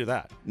 you don't want to do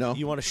that. No.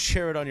 You want to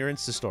share it on your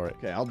Insta story.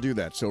 Okay, I'll do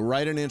that. So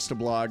write an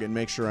Instablog and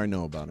make sure I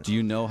know about it. Do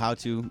you know how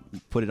to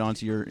put it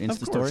onto your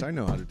Insta Of course, story? I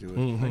know how to do it.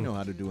 I know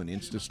how to do an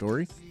Insta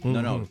story.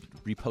 No,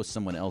 repost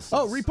someone else's.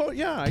 Oh, repost?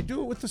 Yeah, I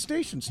do it with the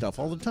station stuff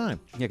all the time.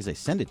 Yeah, because they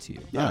send it to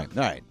you. Yeah.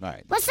 All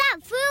right. What's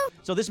up, Foo?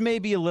 So this may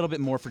be a little bit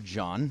more for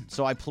John.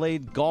 So I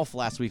played golf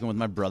last weekend with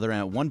my brother, and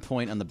at one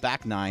point on the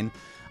back nine,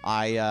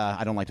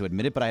 I don't like to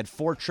admit it, but I had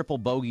 4 triple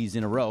bogeys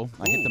in a row.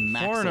 I hit the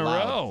max 4 in a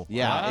allowed. row.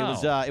 Yeah,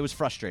 Wow. it was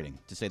frustrating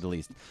to say the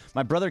least.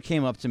 My brother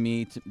came up to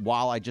me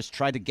while I just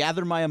tried to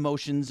gather my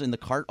emotions in the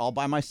cart all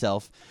by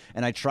myself,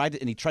 and he tried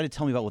to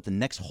tell me about what the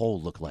next hole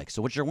looked like.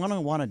 So what you're going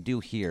to want to do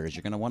here is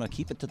you're going to want to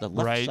keep it to the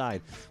left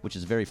side, which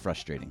is very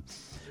frustrating.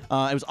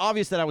 It was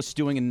obvious that I was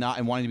stewing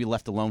and wanting to be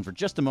left alone for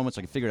just a moment so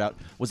I could figure it out.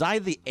 Was I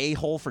the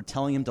a-hole for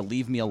telling him to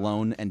leave me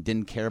alone and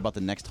didn't care about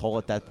the next hole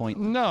at that point?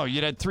 No,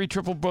 you'd had 3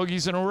 triple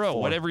bogeys in a row.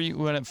 4. Whatever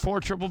you had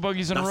 4 triple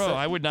bogeys in a row.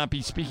 I would not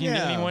be speaking to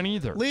anyone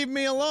either. Leave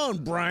me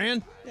alone,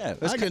 Brian. Yeah,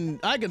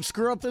 I can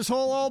screw up this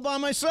hole all by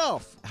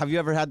myself. Have you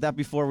ever had that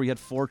before where you had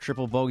 4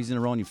 triple bogeys in a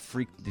row and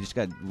you just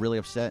got really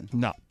upset?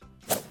 No.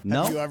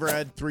 No? Have you ever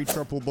had 3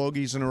 triple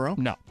bogeys in a row?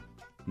 No.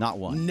 Not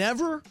one.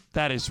 Never?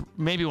 That is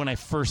maybe when I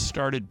first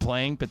started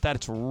playing, but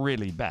that's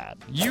really bad.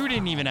 You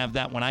didn't even have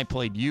that when I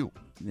played you.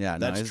 Yeah,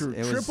 That's true.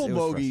 Triple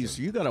bogeys,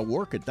 you got to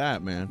work at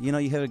that, man. You know,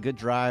 you hit a good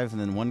drive and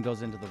then one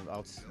goes into the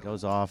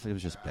goes off. It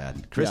was just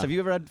bad. Chris, Yeah. have you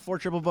ever had 4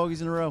 triple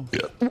bogeys in a row?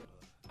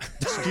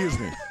 Excuse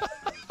me.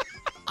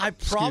 I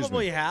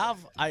probably have.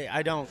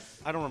 I don't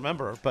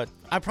remember, but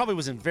I probably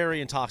was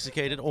very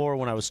intoxicated or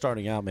when I was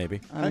starting out,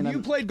 maybe. Have you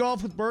played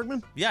golf with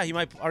Bergman? Yeah, he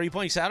might. Are you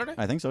playing Saturday?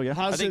 I think so, yeah.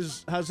 How's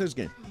his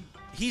game?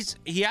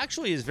 He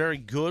actually is very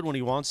good when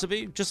he wants to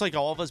be, just like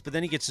all of us. But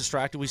then he gets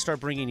distracted. We start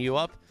bringing you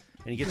up,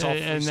 and he gets all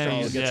And then freestyle,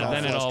 he's- gets yeah, all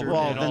then it all- flustered.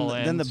 Well,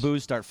 then the ends.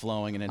 booze start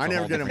flowing and it's I a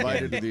never whole get different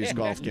invited game. to these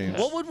golf games.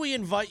 What would we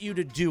invite you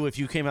to do if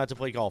you came out to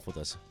play golf with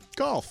us?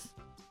 Golf.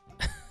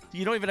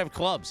 You don't even have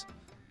clubs.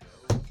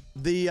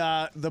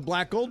 The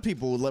Black Gold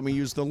people would let me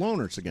use the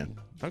loaners again.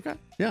 Okay.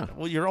 Yeah.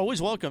 Well, you're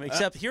always welcome.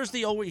 Except here's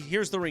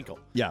the wrinkle.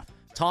 Yeah.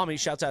 Tommy,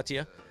 shouts out to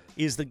you,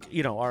 is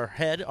our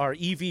head, our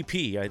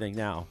EVP, I think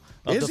now.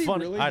 Of Is the he fun,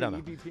 really I the don't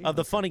know. EVP? Of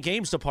the Fun and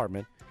Games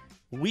department.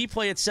 We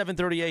play at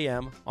 7:30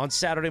 a.m. on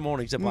Saturday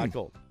mornings at Black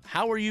Gold.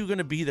 How are you going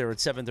to be there at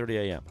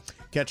 7:30 a.m.?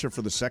 Catch her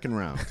for the second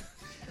round.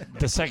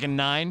 The second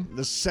 9?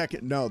 The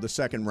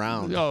second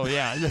round. Oh,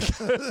 yeah.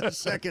 The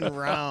second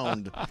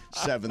round,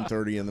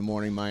 7:30 in the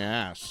morning, my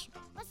ass.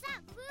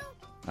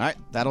 All right,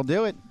 that'll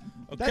do it.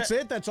 That's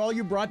it? That's all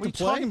you brought What are to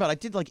you play? talking about? I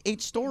did like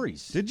 8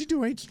 stories. Did you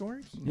do 8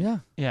 stories? Yeah.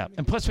 Yeah.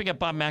 And plus, we got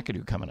Bob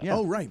McAdoo coming up.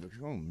 Oh, right.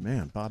 Oh,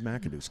 man. Bob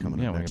McAdoo's coming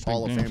Yeah, up we next. got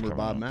Hall of big names Famer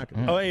Bob coming up.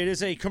 McAdoo. Oh, it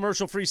is a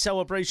commercial-free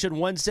celebration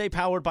Wednesday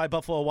powered by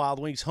Buffalo Wild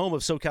Wings, home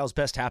of SoCal's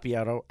best happy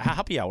hour.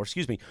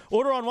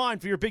 Order online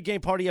for your big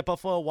game party at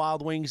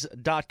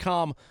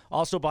BuffaloWildWings.com.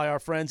 Also by our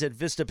friends at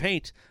Vista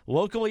Paint,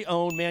 locally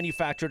owned,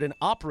 manufactured, and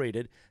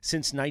operated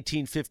since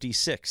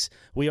 1956.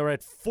 We are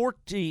at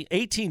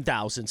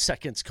 18,000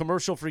 seconds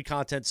commercial-free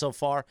content so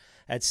far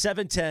at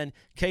 710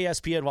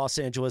 KSPN Los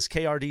Angeles,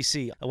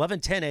 KRDC,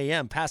 1110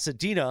 a.m.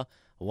 Pasadena,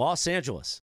 Los Angeles.